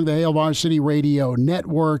 and along the Hail Varsity Radio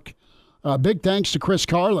Network. Big thanks to Chris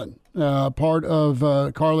Carlin, part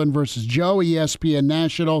of Carlin versus Joe, ESPN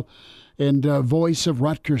National, and voice of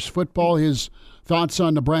Rutgers Football. His thoughts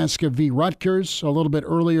on Nebraska v. Rutgers a little bit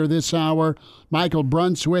earlier this hour. Michael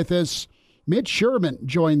Bruntz with us. Mitch Sherman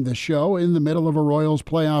joined the show in the middle of a Royals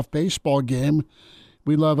playoff baseball game.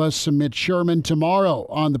 We love us some Mitch Sherman. Tomorrow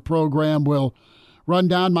on the program, we'll run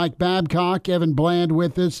down Mike Babcock, Evan Bland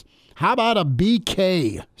with us. How about a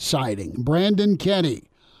BK sighting? Brandon Kenny,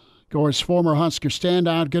 of course, former Husker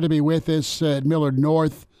standout, going to be with us at Millard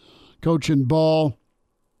North, coaching ball,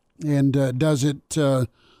 and does it the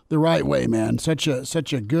right way, man. Such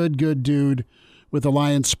a good dude with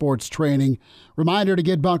Alliance Sports Training. Reminder to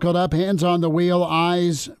get buckled up, hands on the wheel,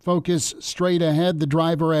 eyes focus straight ahead. The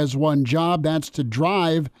driver has one job, that's to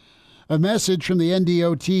drive. A message from the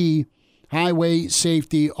NDOT Highway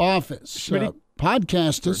Safety Office.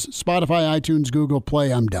 Podcast us, Spotify, iTunes, Google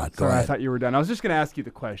Play. I'm done. Go Sorry, ahead. I thought you were done. I was just going to ask you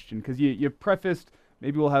the question because you prefaced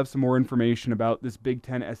maybe we'll have some more information about this Big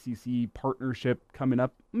Ten SEC partnership coming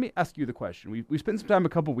up. Let me ask you the question. We spent some time a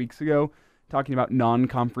couple weeks ago talking about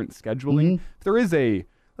non-conference scheduling. Mm-hmm. If there is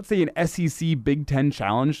let's say an SEC Big Ten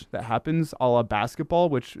challenge that happens a la basketball,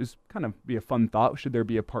 which is kind of be a fun thought, should there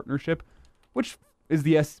be a partnership? Which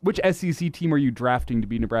SEC team are you drafting to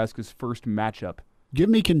be Nebraska's first matchup? Give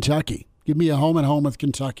me Kentucky. Give me a home-and-home with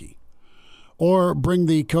Kentucky. Or bring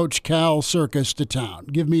the Coach Cal circus to town.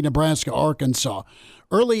 Give me Nebraska, Arkansas.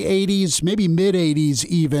 Early 80s, maybe mid-80s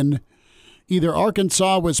even. Either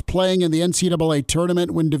Arkansas was playing in the NCAA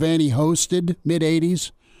tournament when Devaney hosted,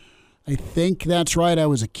 mid-80s. I think that's right. I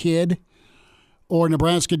was a kid. Or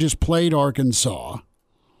Nebraska just played Arkansas.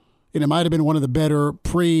 And it might have been one of the better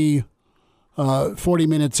 40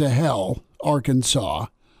 minutes of hell, Arkansas.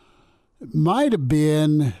 Might have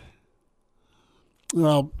been,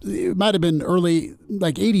 it might have been early,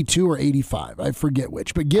 like 82 or 85. I forget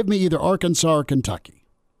which. But give me either Arkansas or Kentucky.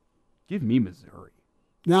 Give me Missouri.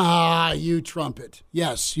 Nah, you trumpet.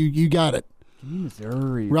 Yes, you got it. Give me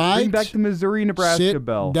Missouri. Right? Bring back the Missouri-Nebraska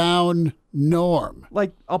bell. Sit down, Norm.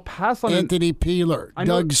 Like, I'll pass on Anthony Peeler,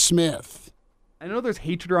 Doug Smith. I know there's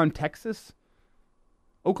hatred around Texas.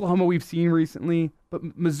 Oklahoma we've seen recently.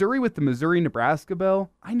 But Missouri with the Missouri-Nebraska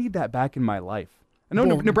bell, I need that back in my life. I know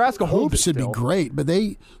Nebraska holds hoops it would be great, but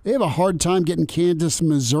they have a hard time getting Kansas and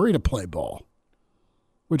Missouri to play ball,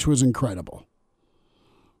 which was incredible.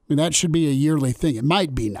 I mean, that should be a yearly thing. It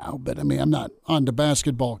might be now, but I mean, I'm not on to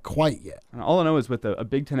basketball quite yet. And all I know is with a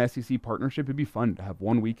Big Ten SEC partnership, it'd be fun to have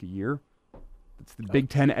 1 week a year. It's the Big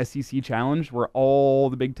Ten SEC Challenge where all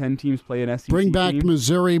the Big Ten teams play an SEC Bring back team.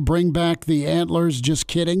 Missouri, bring back the Antlers. Just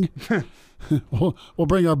kidding. We'll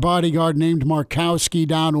bring our bodyguard named Markowski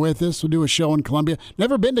down with us. We'll do a show in Columbia.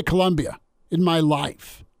 Never been to Columbia in my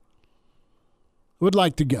life. Would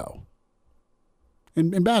like to go.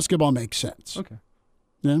 And basketball makes sense. Okay.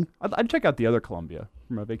 Yeah. I'd check out the other Columbia.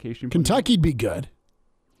 from a vacation. Kentucky'd be good.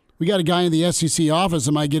 We got a guy in the SEC office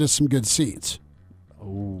that might get us some good seats.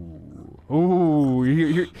 Oh,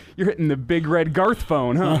 you're hitting the big red Garth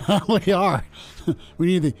phone, huh? We are.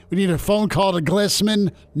 We need a phone call to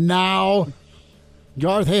Glissman now.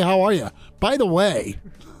 Garth, hey, how are you? By the way,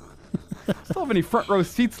 still have any front row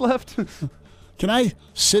seats left? Can I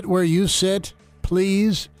sit where you sit,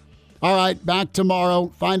 please? All right, back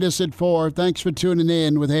tomorrow. Find us at 4. Thanks for tuning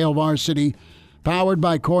in with Hail Varsity, powered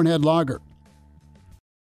by Cornhead Lager.